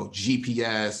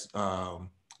 GPS,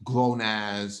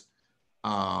 GLONASS,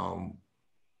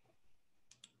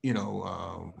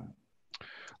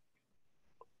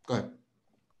 go ahead.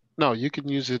 No, you can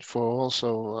use it for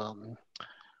also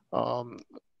um,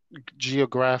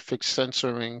 geographic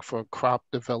sensoring for crop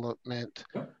development,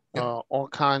 Yep. all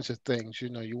kinds of things.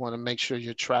 You want to make sure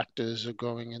your tractors are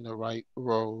going in the right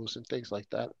rows and things like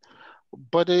that.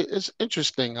 But it's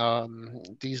interesting,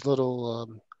 these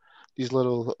little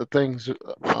things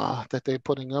that they're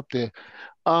putting up there.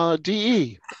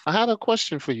 DE, I had a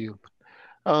question for you.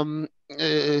 Um,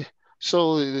 uh,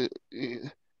 so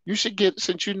you should get,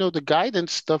 since you know the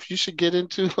guidance stuff, you should get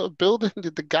into building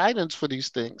the guidance for these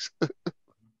things.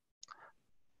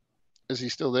 Is he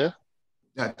still there?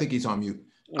 I think he's on mute.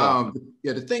 No.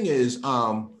 Yeah, the thing is,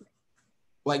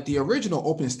 like the original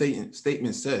open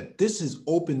statement said, this has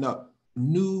opened up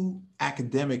new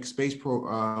academic space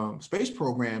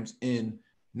programs in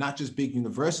not just big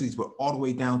universities, but all the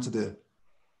way down to the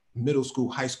middle school,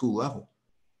 high school level.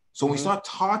 So when we start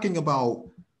talking about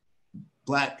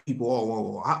Black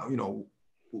people,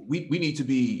 we need to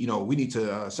be, we need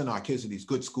to send our kids to these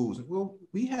good schools. Well,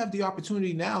 we have the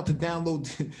opportunity now to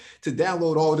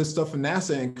download all this stuff from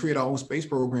NASA and create our own space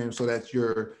program so that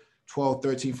your 12,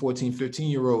 13, 14,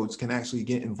 15-year-olds can actually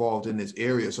get involved in this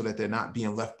area so that they're not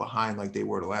being left behind like they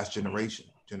were the last generation,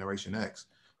 Generation X.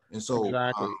 And so,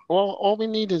 Exactly. All we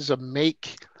need is a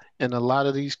make in a lot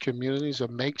of these communities, a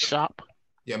make shop.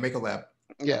 yeah, make a lab.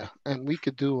 Yeah, and we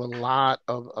could do a lot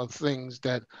of things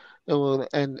that it will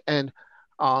and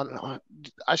on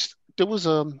there was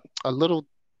a little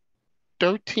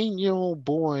 13-year-old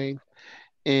boy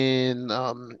in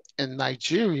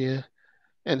Nigeria,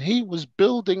 and he was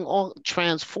building all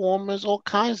transformers, all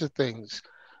kinds of things.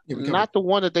 Yeah, we covered. Not the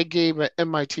one that they gave an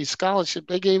MIT scholarship.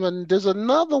 There's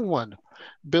another one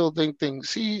building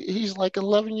things. He's like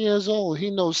 11 years old.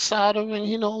 He knows soldering.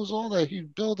 He knows all that. He's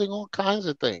building all kinds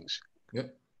of things.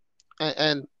 Yep.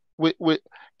 And with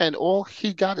and all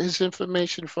he got his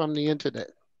information from the internet.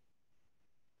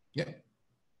 Yep.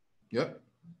 Yep.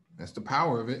 That's the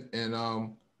power of it. And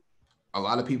a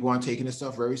lot of people aren't taking this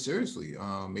stuff very seriously,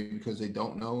 maybe because they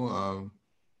don't know.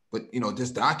 But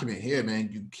this document here, man,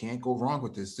 you can't go wrong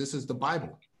with this. This is the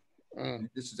Bible.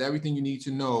 This is everything you need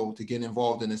to know to get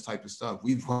involved in this type of stuff.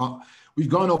 We've gone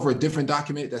over a different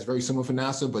document that's very similar for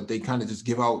NASA, but they kind of just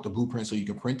give out the blueprint so you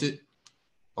can print it.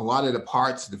 A lot of the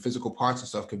parts, the physical parts and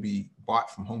stuff, could be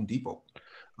bought from Home Depot.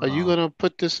 Are you gonna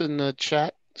put this in the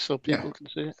chat so people Yeah. can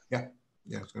see it? Yeah,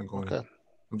 it's gonna go in. Okay.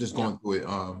 I'm just going through it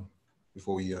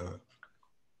before we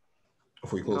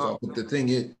before you You close know, off. But the thing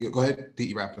is, yeah, go ahead,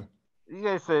 DE Raptor. you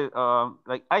guys said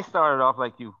like I started off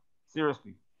like you.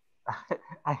 Seriously,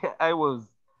 I was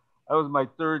my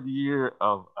third year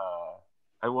of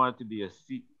I wanted to be a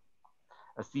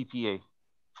CPA,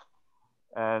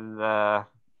 and I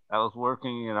was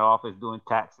working in an office doing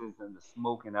taxes, and the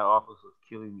smoke in that office was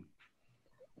killing me.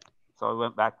 So I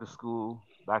went back to school,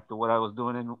 back to what I was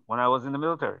doing when I was in the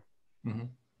military. Mm-hmm.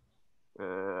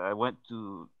 I went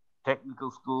to technical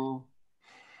school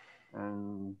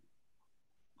and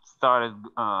started,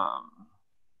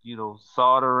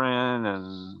 soldering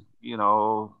and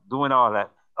doing all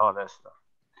that stuff,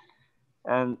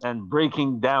 and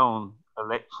breaking down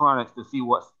electronics to see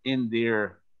what's in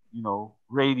there,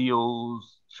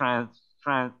 radios, trans,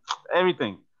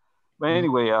 everything. But Mm-hmm.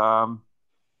 anyway,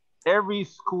 every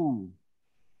school,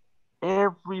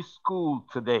 every school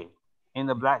today in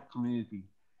the black community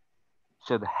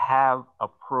should have a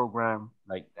program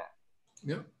like that.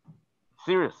 Yeah.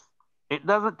 Serious. It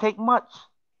doesn't take much.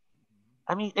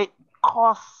 I mean, it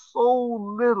costs so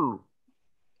little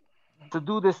to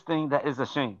do this thing that is a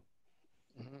shame.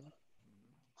 Mhm.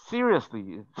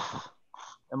 Seriously.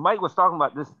 And Mike was talking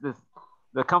about this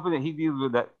the company that he deals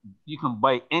with, that you can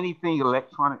buy anything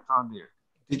electronics on there.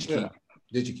 DigiKey. Yeah.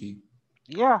 DigiKey.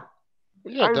 Yeah. I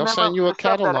Yeah, they'll remember send you a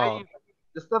catalog.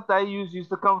 the stuff that I used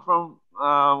to come from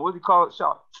what do you call it,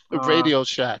 shop? Radio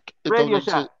Shack. It don't Radio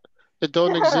exist. Shack. It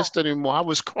don't Yeah. exist anymore. I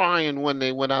was crying when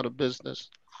they went out of business.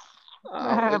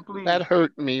 Man, please. That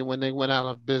hurt me when they went out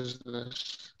of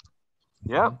business.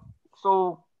 Yep.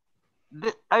 So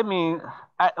I mean,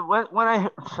 when I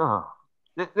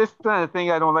this kind of thing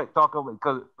I don't like talking about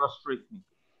because it frustrates me.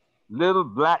 Little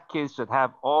black kids should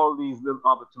have all these little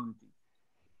opportunities,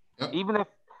 Yep. even if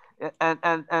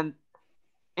and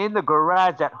in the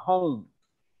garage at home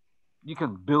you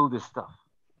can build this stuff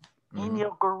in Mm-hmm.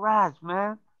 your garage,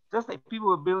 man. Just like people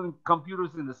were building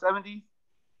computers in the 70s,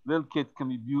 little kids can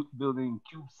be building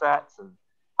CubeSats and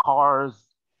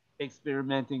cars,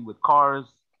 experimenting with cars.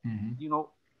 Mm-hmm. You know,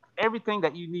 everything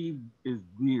that you need is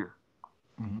there.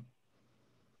 Mm-hmm.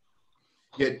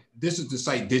 Yeah, this is the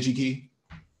site DigiKey.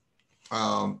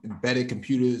 Embedded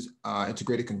computers,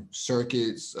 integrated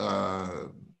circuits,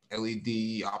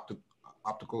 LED,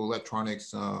 optical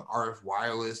electronics, RF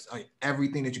wireless,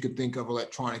 everything that you could think of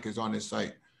electronic is on this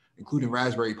site, including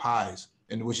Raspberry Pis,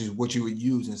 and which is what you would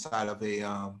use inside of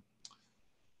a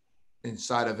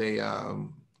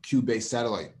cube-based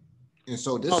satellite. And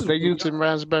so this Oh, is they're where we using are.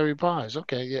 Raspberry Pis.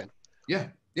 Okay, yeah.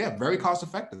 Yeah, very cost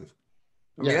effective.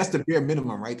 I mean, Yeah. that's the bare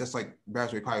minimum, right? That's like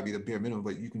Raspberry Pi would be the bare minimum,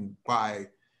 but you can buy,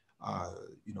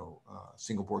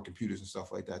 single board computers and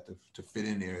stuff like that to fit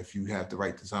in there if you have the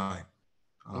right design.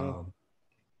 But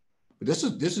this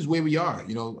is where we are.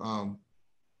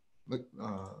 Look,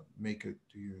 make it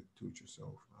do it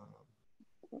yourself.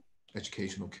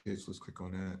 Educational kits. Let's click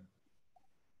on that.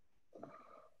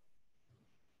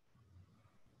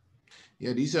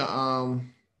 Yeah, these are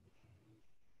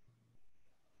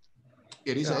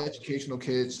these are educational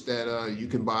kits that you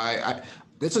can buy.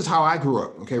 This is how I grew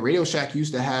up. Okay, Radio Shack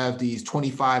used to have these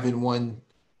 25-in-1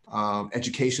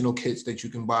 educational kits that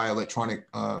you can buy, electronic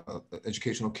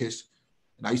educational kits.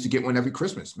 And I used to get one every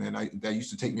Christmas, man. That used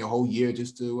to take me a whole year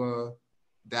just to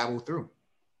dabble through.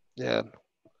 Yeah.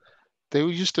 There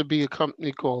used to be a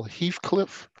company called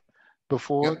Heathcliff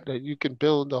before Yep. that you can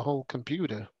build the whole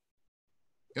computer.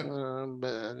 Yep.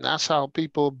 And that's how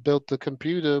people built the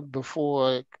computer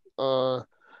before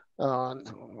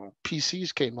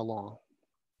PCs came along.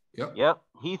 Yep.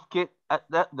 Heathkit.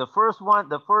 The first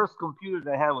computer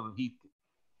that I had was a Heathkit,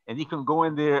 and you can go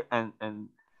in there and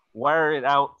wire it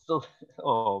out. So,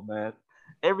 oh man,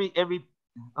 every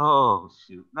oh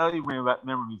shoot, now you bring back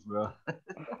memories, bro.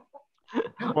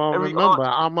 Well, every remember,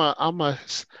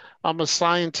 I'm a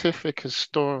scientific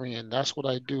historian. That's what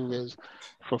I do is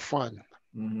for fun.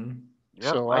 Mm-hmm.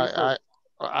 Yep, So like I said,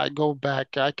 I go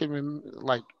back. I can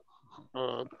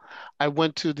I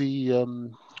went to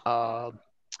the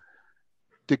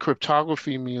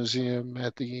cryptography museum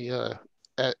at the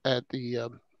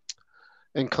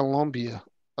in Columbia,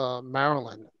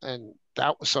 Maryland, and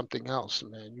that was something else,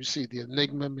 man. You see the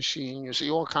Enigma machine, you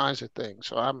see all kinds of things.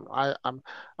 So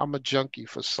I'm a junkie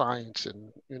for science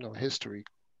and history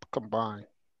combined.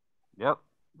 yep.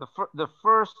 The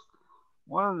first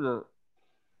one of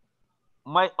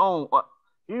my own.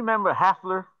 You remember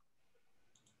Hafler?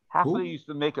 Hafler Who? used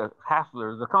to make a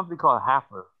Hafler. There's a company called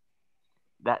Hafler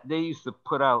that they used to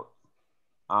put out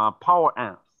power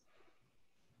amps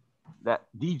that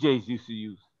DJs used to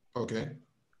use. Okay.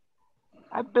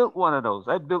 I built one of those.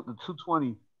 I built the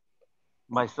 220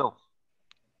 myself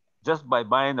just by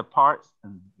buying the parts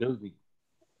and building.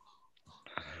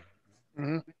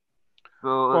 Hmm.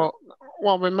 So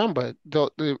Well, remember,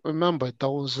 remember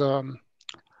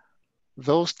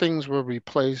those things were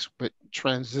replaced with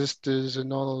transistors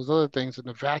and all those other things in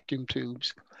the vacuum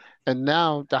tubes. And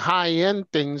now the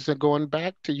high-end things are going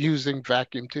back to using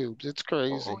vacuum tubes. It's oh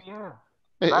crazy. yeah,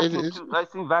 It vacuum is, tube. I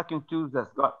seen vacuum tubes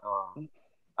that's got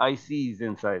ICs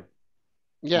inside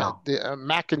yeah, now. the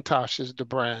Macintosh is the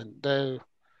brand. The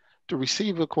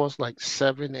receiver costs like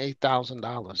 $7,000,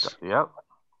 $8,000. Yep.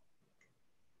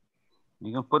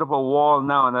 You can put up a wall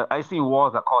now, and I seen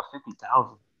walls that cost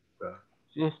 50,000.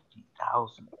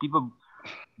 50,000. People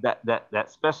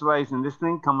that specialize in this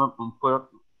thing come up and put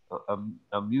up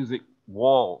a music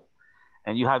wall,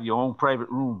 and you have your own private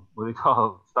room. What they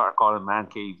call start calling man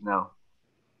caves now.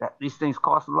 That these things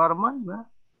cost a lot of money, man.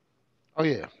 Oh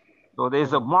yeah. So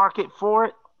there's a market for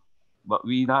it, but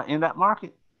we not in that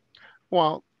market.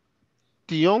 Well,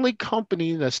 the only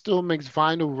company that still makes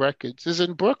vinyl records is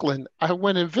in Brooklyn. I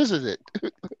went and visited.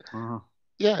 Uh-huh.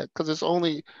 Yeah, because it's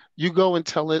only you go and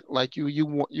tell it like you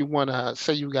want to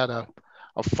say you got a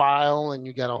file and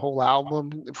you got a whole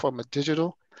album from a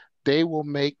digital, they will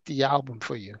make the album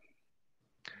for you.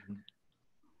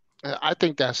 I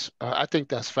think that's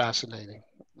fascinating.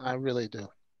 I really do.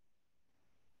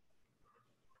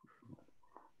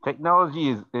 Technology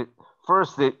is it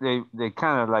first they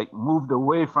kind of like moved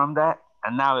away from that,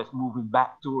 and now it's moving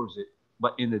back towards it,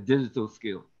 but in the digital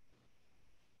scale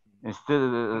instead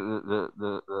of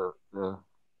the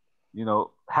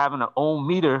having an own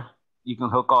meter, you can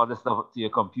hook all this stuff up to your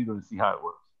computer and see how it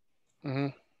works. Hmm.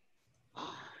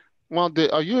 Well,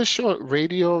 are you a short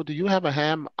radio? Do you have a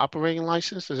ham operating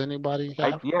license? Does anybody I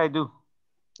have? Yeah, I do.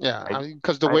 Yeah, I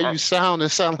because the way I you sound, it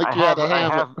sounds like you had a I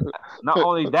ham. have not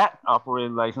only that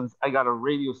operating license, I got a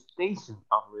radio station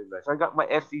operating license. I got my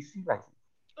FCC license.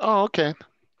 Oh, okay.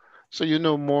 So you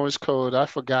know Morse code. I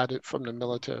forgot it from the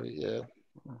military. Yeah,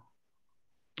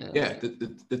 yeah. Yeah,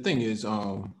 the thing is,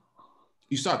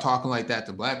 you start talking like that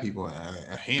to black people,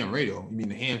 a ham radio. You mean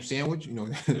the ham sandwich? You know,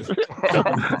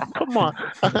 Come on.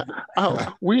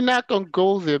 We're not gonna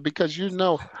go there because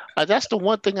that's the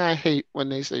one thing I hate when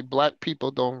they say black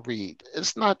people don't read.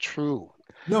 It's not true.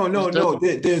 no, It's no, that no.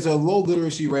 There's a low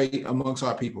literacy rate amongst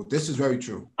our people. This is very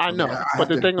true. I Okay, know, I but have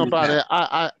the to thing agree with about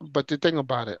that. it, but the thing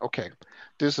about it, okay,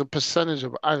 there's a percentage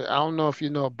of I don't know if you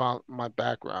know about my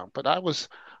background, but I was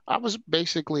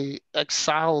basically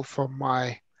exiled from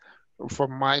my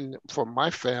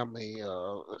family,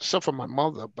 except for my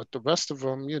mother, but the rest of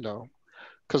them,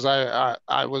 because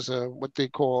I was what they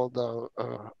called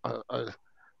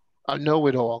a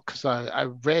know-it-all because I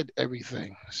read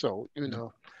everything. So,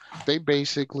 they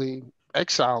basically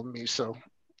exiled me. So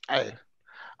I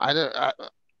I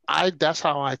don't- that's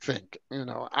how I think.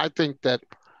 I think that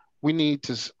we need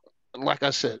to, like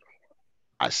I said,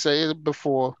 I say it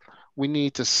before, we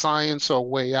need to science our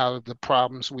way out of the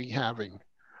problems we having.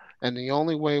 And the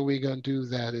only way we're gonna do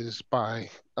that is by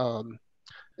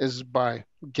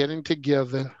getting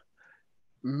together.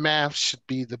 Math should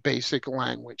be the basic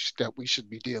language that we should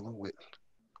be dealing with.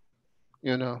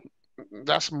 You know,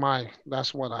 that's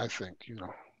what I think.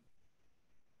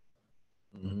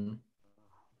 Hmm.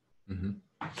 Hmm.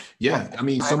 Yeah, I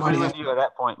mean, I agree somebody has with you at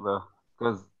that point, bro.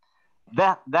 Because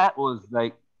that was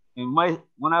like in my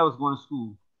when I was going to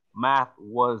school, math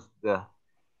was the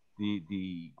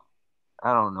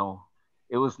I don't know.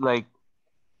 It was like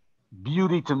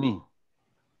beauty to me.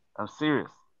 I'm serious.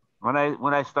 When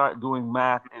I start doing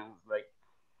math, it was like,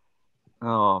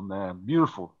 oh man,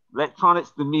 beautiful.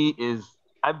 Electronics to me is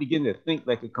I begin to think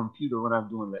like a computer when I'm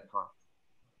doing electronics.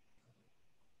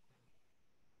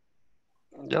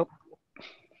 Yep.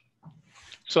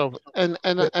 So and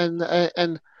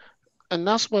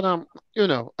that's what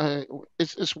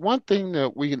it's one thing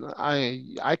that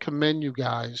I commend you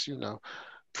guys,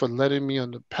 for letting me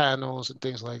on the panels and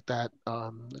things like that,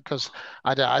 because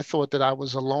I thought that I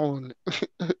was alone.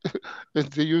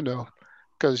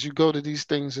 Because you go to these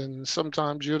things and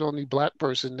sometimes you're the only black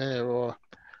person there, or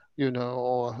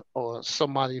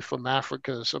somebody from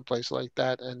Africa or someplace like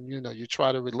that, and you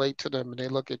try to relate to them and they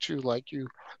look at you like you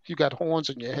got horns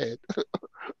in your head.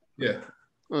 yeah.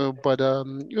 But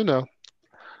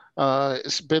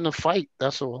it's been a fight,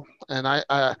 that's all. And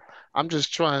I'm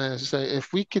just trying to say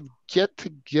if we could get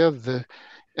together,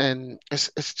 and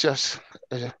it's just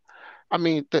I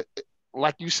mean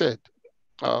like you said,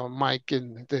 Mike,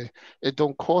 and it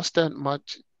don't cost that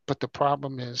much, but the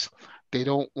problem is they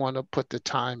don't want to put the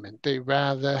time in. They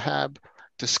rather have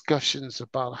discussions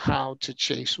about how to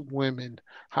chase women,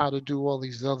 how to do all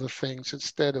these other things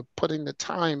instead of putting the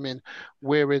time in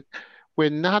where we're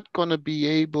not going to be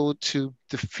able to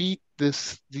defeat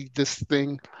this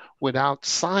thing without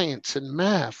science and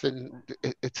math, and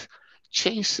it's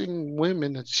chasing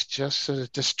women. It's just a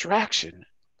distraction,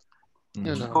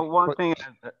 you know. But one But thing,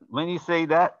 when you say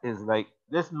that, is like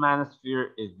this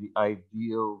manosphere is the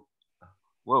ideal,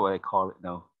 what would I call it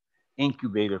now?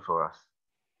 Incubator for us.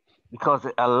 Because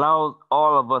it allows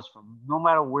all of us from no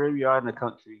matter where we are in the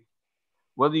country,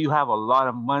 whether you have a lot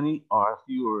of money or if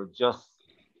you are just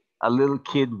a little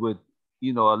kid with, a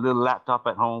little laptop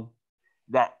at home,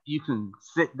 that you can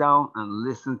sit down and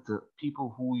listen to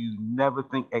people who you never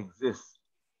think exist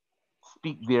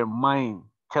speak their mind,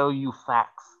 tell you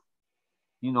facts,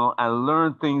 and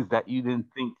learn things that you didn't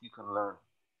think you can learn.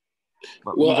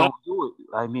 But we Well, don't do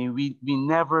it. I mean, we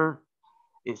never,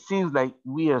 it seems like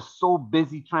we are so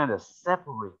busy trying to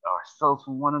separate ourselves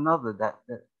from one another that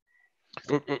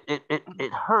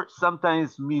it hurts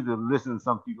sometimes for me to listen to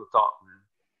some people talk, man.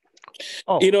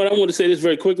 oh, you know what, I want to say this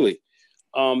very quickly.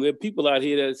 There are people out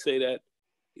here that say that,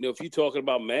 if you're talking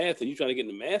about math and you're trying to get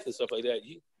into math and stuff like that,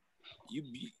 you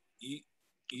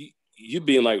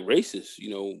being like racist.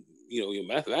 Your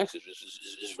mathematics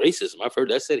is racism. I've heard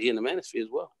that said here in the manosphere as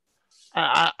well.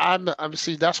 I'm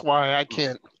see, that's why I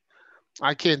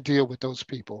can't deal with those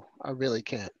people. I really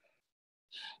can't.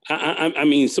 I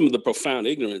mean, some of the profound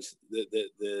ignorance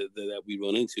that we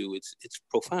run into, it's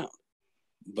profound.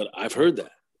 But I've heard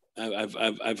that.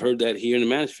 I've heard that here in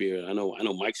the manosphere. I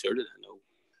know Mike's heard it.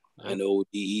 I know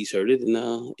EE's heard it, and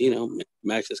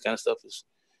Max, this kind of stuff is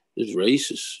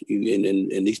racist,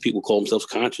 and these people call themselves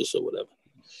conscious or whatever.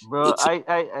 Bro, this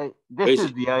crazy.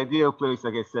 Is the ideal place,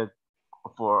 like I said,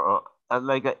 for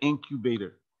like an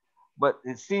incubator. But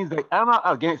it seems like I'm not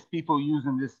against people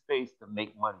using this space to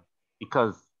make money,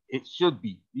 because it should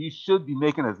be. You should be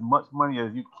making as much money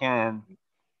as you can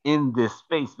in this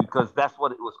space, because that's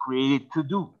what it was created to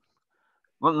do.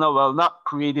 Well, not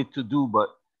created to do, but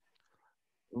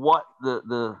what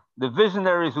the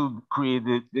visionaries who created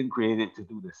it didn't create it to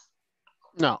do this.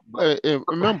 No,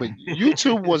 remember,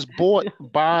 YouTube was bought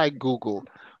by Google.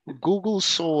 Google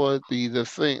saw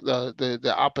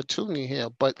the opportunity here,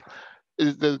 but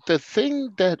the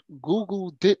thing that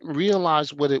Google didn't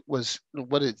realize what it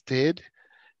did,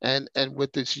 and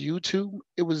with this YouTube,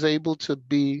 it was able to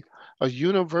be a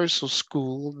universal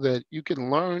school that you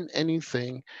can learn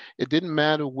anything. It didn't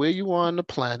matter where you are on the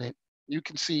planet. You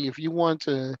can see if you want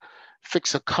to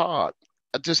fix a car.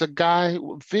 There's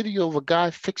video of a guy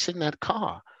fixing that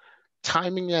car,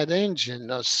 timing that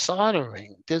engine,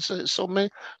 soldering. There's so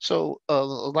many. So,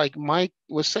 like Mike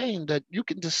was saying, that you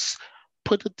can just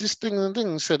put this thing in the thing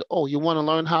and said, "Oh, you want to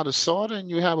learn how to solder?" And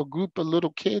you have a group of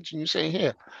little kids, and you say,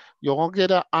 "Here, you all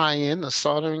get an iron, a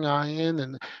soldering iron,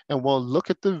 and we'll look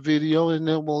at the video, and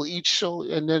then we'll each show,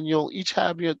 and then you'll each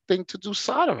have your thing to do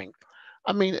soldering."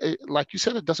 I mean, like you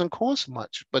said, it doesn't cost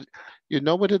much, but you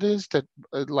know what it is that,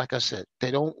 like I said,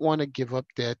 they don't want to give up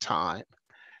their time,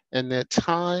 and their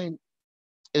time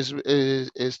is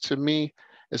to me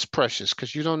is precious,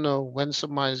 because you don't know when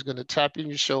somebody's going to tap you in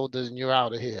your shoulder and you're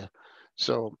out of here.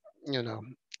 So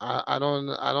I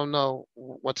don't know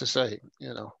what to say.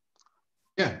 Yeah.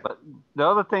 But the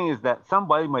other thing is that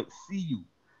somebody might see you,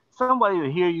 somebody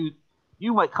will hear you.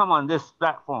 You might come on this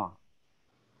platform,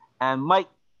 and Mike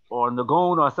or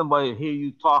Nagone or somebody will hear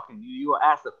you talking. You will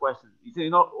ask a question. You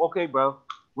say, okay, bro,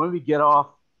 when we get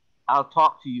off, I'll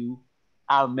talk to you.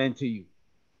 I'll mentor you.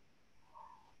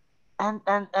 And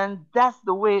that's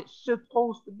the way it's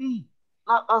supposed to be.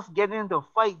 Not us getting into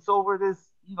fights over this.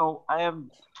 You know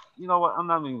what? I'm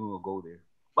not even gonna go there.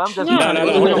 But I'm just we don't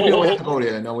have to go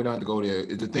there. No, we don't have to go there.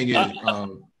 The thing is,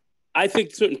 I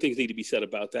think certain things need to be said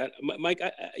about that, Mike.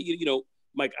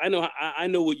 Mike, I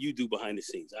know what you do behind the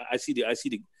scenes. I see the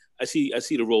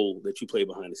role that you play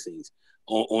behind the scenes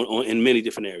on in many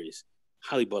different areas.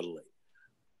 Highly Butterley.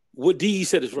 What DE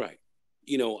said is right.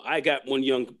 I got one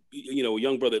young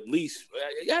brother, at least.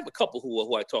 I have a couple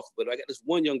who I talk to, but I got this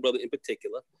one young brother in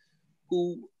particular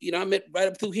who, I met right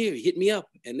up through here. He hit me up,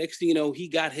 and next thing you know, he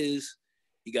got his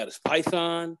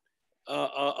Python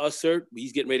cert.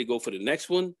 He's getting ready to go for the next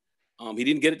one. He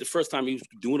didn't get it the first time. He was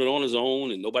doing it on his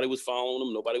own, and nobody was following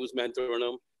him. Nobody was mentoring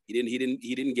him. He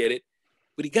didn't get it,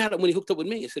 but he got it when he hooked up with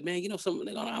me and said, "Man,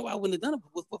 something? I wouldn't have done it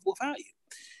without you."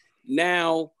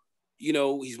 Now,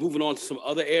 he's moving on to some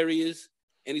other areas,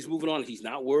 and he's moving on. He's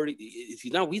not worried.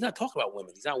 He's not talking about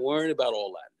women. He's not worrying about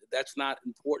all that. That's not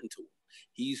important to him.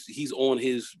 He's on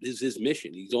his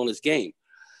mission. He's on his game.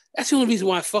 That's the only reason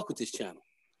why I fuck with this channel.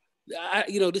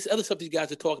 This other stuff these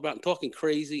guys are talking about and talking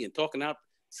crazy and talking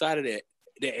outside of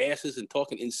their asses and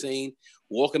talking insane,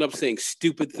 walking up saying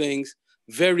stupid things,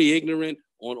 very ignorant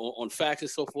on facts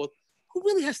and so forth. who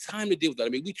really has time to deal with that? I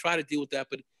mean, we try to deal with that,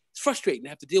 but it's frustrating to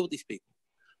have to deal with these people.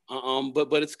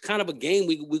 But it's kind of a game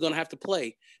we're going to have to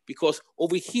play, because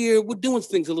over here, we're doing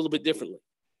things a little bit differently.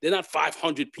 They're not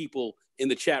 500 people in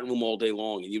the chat room all day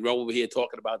long, and you're over here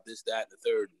talking about this, that, and the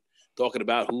third, and talking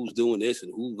about who's doing this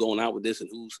and who's going out with this and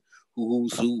who's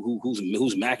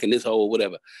macking this hoe or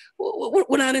whatever.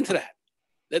 We're not into that.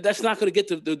 That's not going to get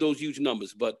to those huge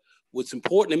numbers. But what's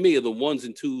important to me are the ones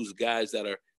and twos guys that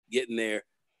are getting their,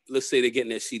 let's say they're getting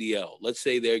their CDL. Let's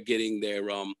say they're getting their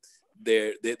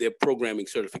programming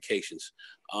certifications.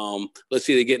 Let's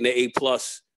say they're getting their A+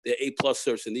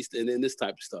 certs and this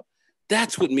type of stuff.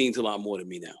 That's what means a lot more to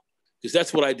me now, because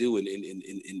that's what I do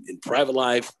in private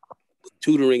life,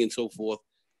 tutoring and so forth.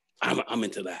 I'm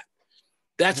into that.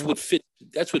 That's what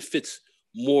fits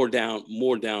more down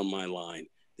my line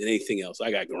than anything else.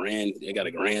 I got a grandson, I got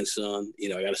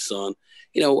a son.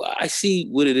 I see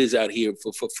what it is out here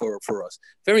for us.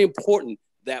 Very important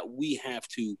that we have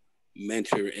to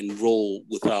mentor and roll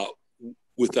with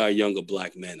our younger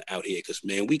black men out here, because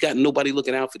man, we got nobody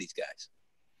looking out for these guys.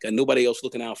 Got nobody else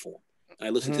looking out for them. And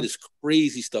I listen to this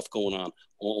crazy stuff going on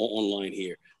online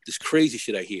here. This crazy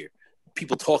shit I hear.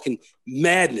 People talking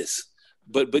madness,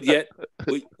 but yet,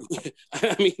 I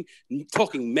mean,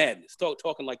 talking madness,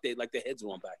 talking like their heads are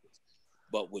on backwards.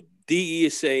 But what DE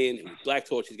is saying and what Black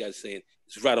Torch, these guys are saying,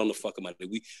 is right on the fucking money.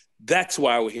 That's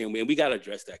why we're here, man. We got to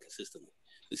address that consistently.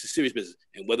 This is serious business.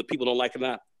 And whether people don't like it or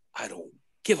not, I don't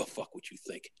give a fuck what you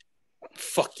think.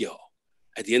 Fuck y'all.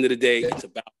 At the end of the day, it's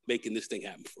about making this thing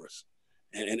happen for us.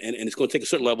 And it's going to take a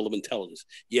certain level of intelligence.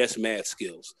 Yes, math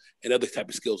skills and other type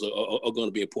of skills are going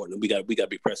to be important. And we got to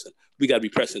be pressing. We got to be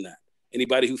pressing that.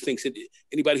 Anybody who thinks it,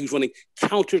 anybody who's running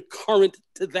counter current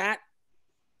to that,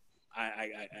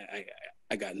 I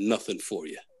got nothing for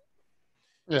you.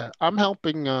 Yeah, I'm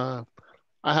helping. I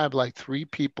have like 3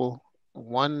 people.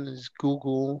 One is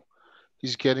Google.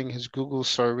 He's getting his Google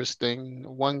service thing.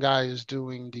 One guy is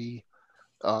doing the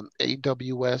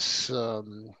AWS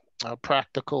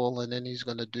practical, and then he's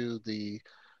going to do the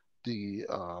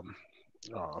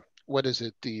what is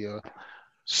it? The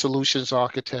solutions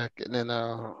architect, and then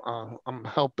I'm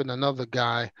helping another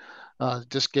guy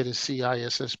just get his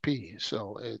CISSP.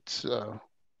 So it's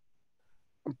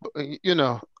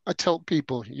I tell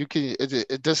people you can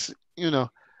it just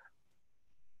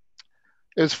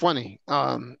it's funny.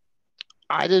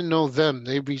 I didn't know them.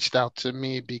 They reached out to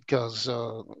me because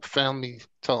family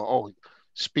told,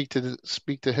 speak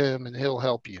to him and he'll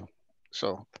help you.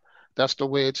 So that's the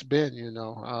way it's been,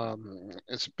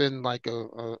 It's been like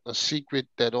a secret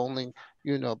that only,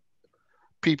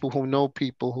 people who know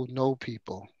people who know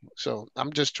people. So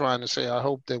I'm just trying to say, I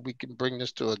hope that we can bring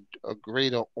this to a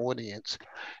greater audience.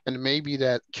 And maybe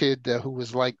that kid who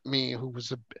was like me, who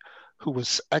was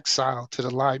exiled to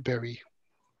the library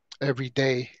every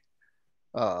day,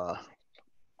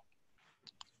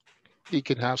 he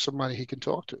can have somebody he can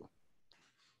talk to.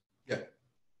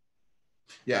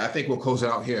 Yeah, I think we'll close it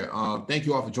out here. Thank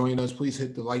you all for joining us. Please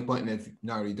hit the like button if you've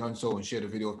not already done so, and share the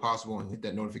video if possible, and hit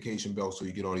that notification bell so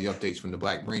you get all the updates from the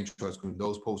Black Brain Trust,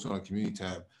 those posted on the community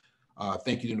tab.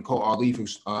 Thank you to Nicole Ali for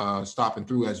stopping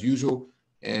through as usual,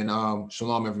 and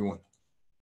shalom, everyone.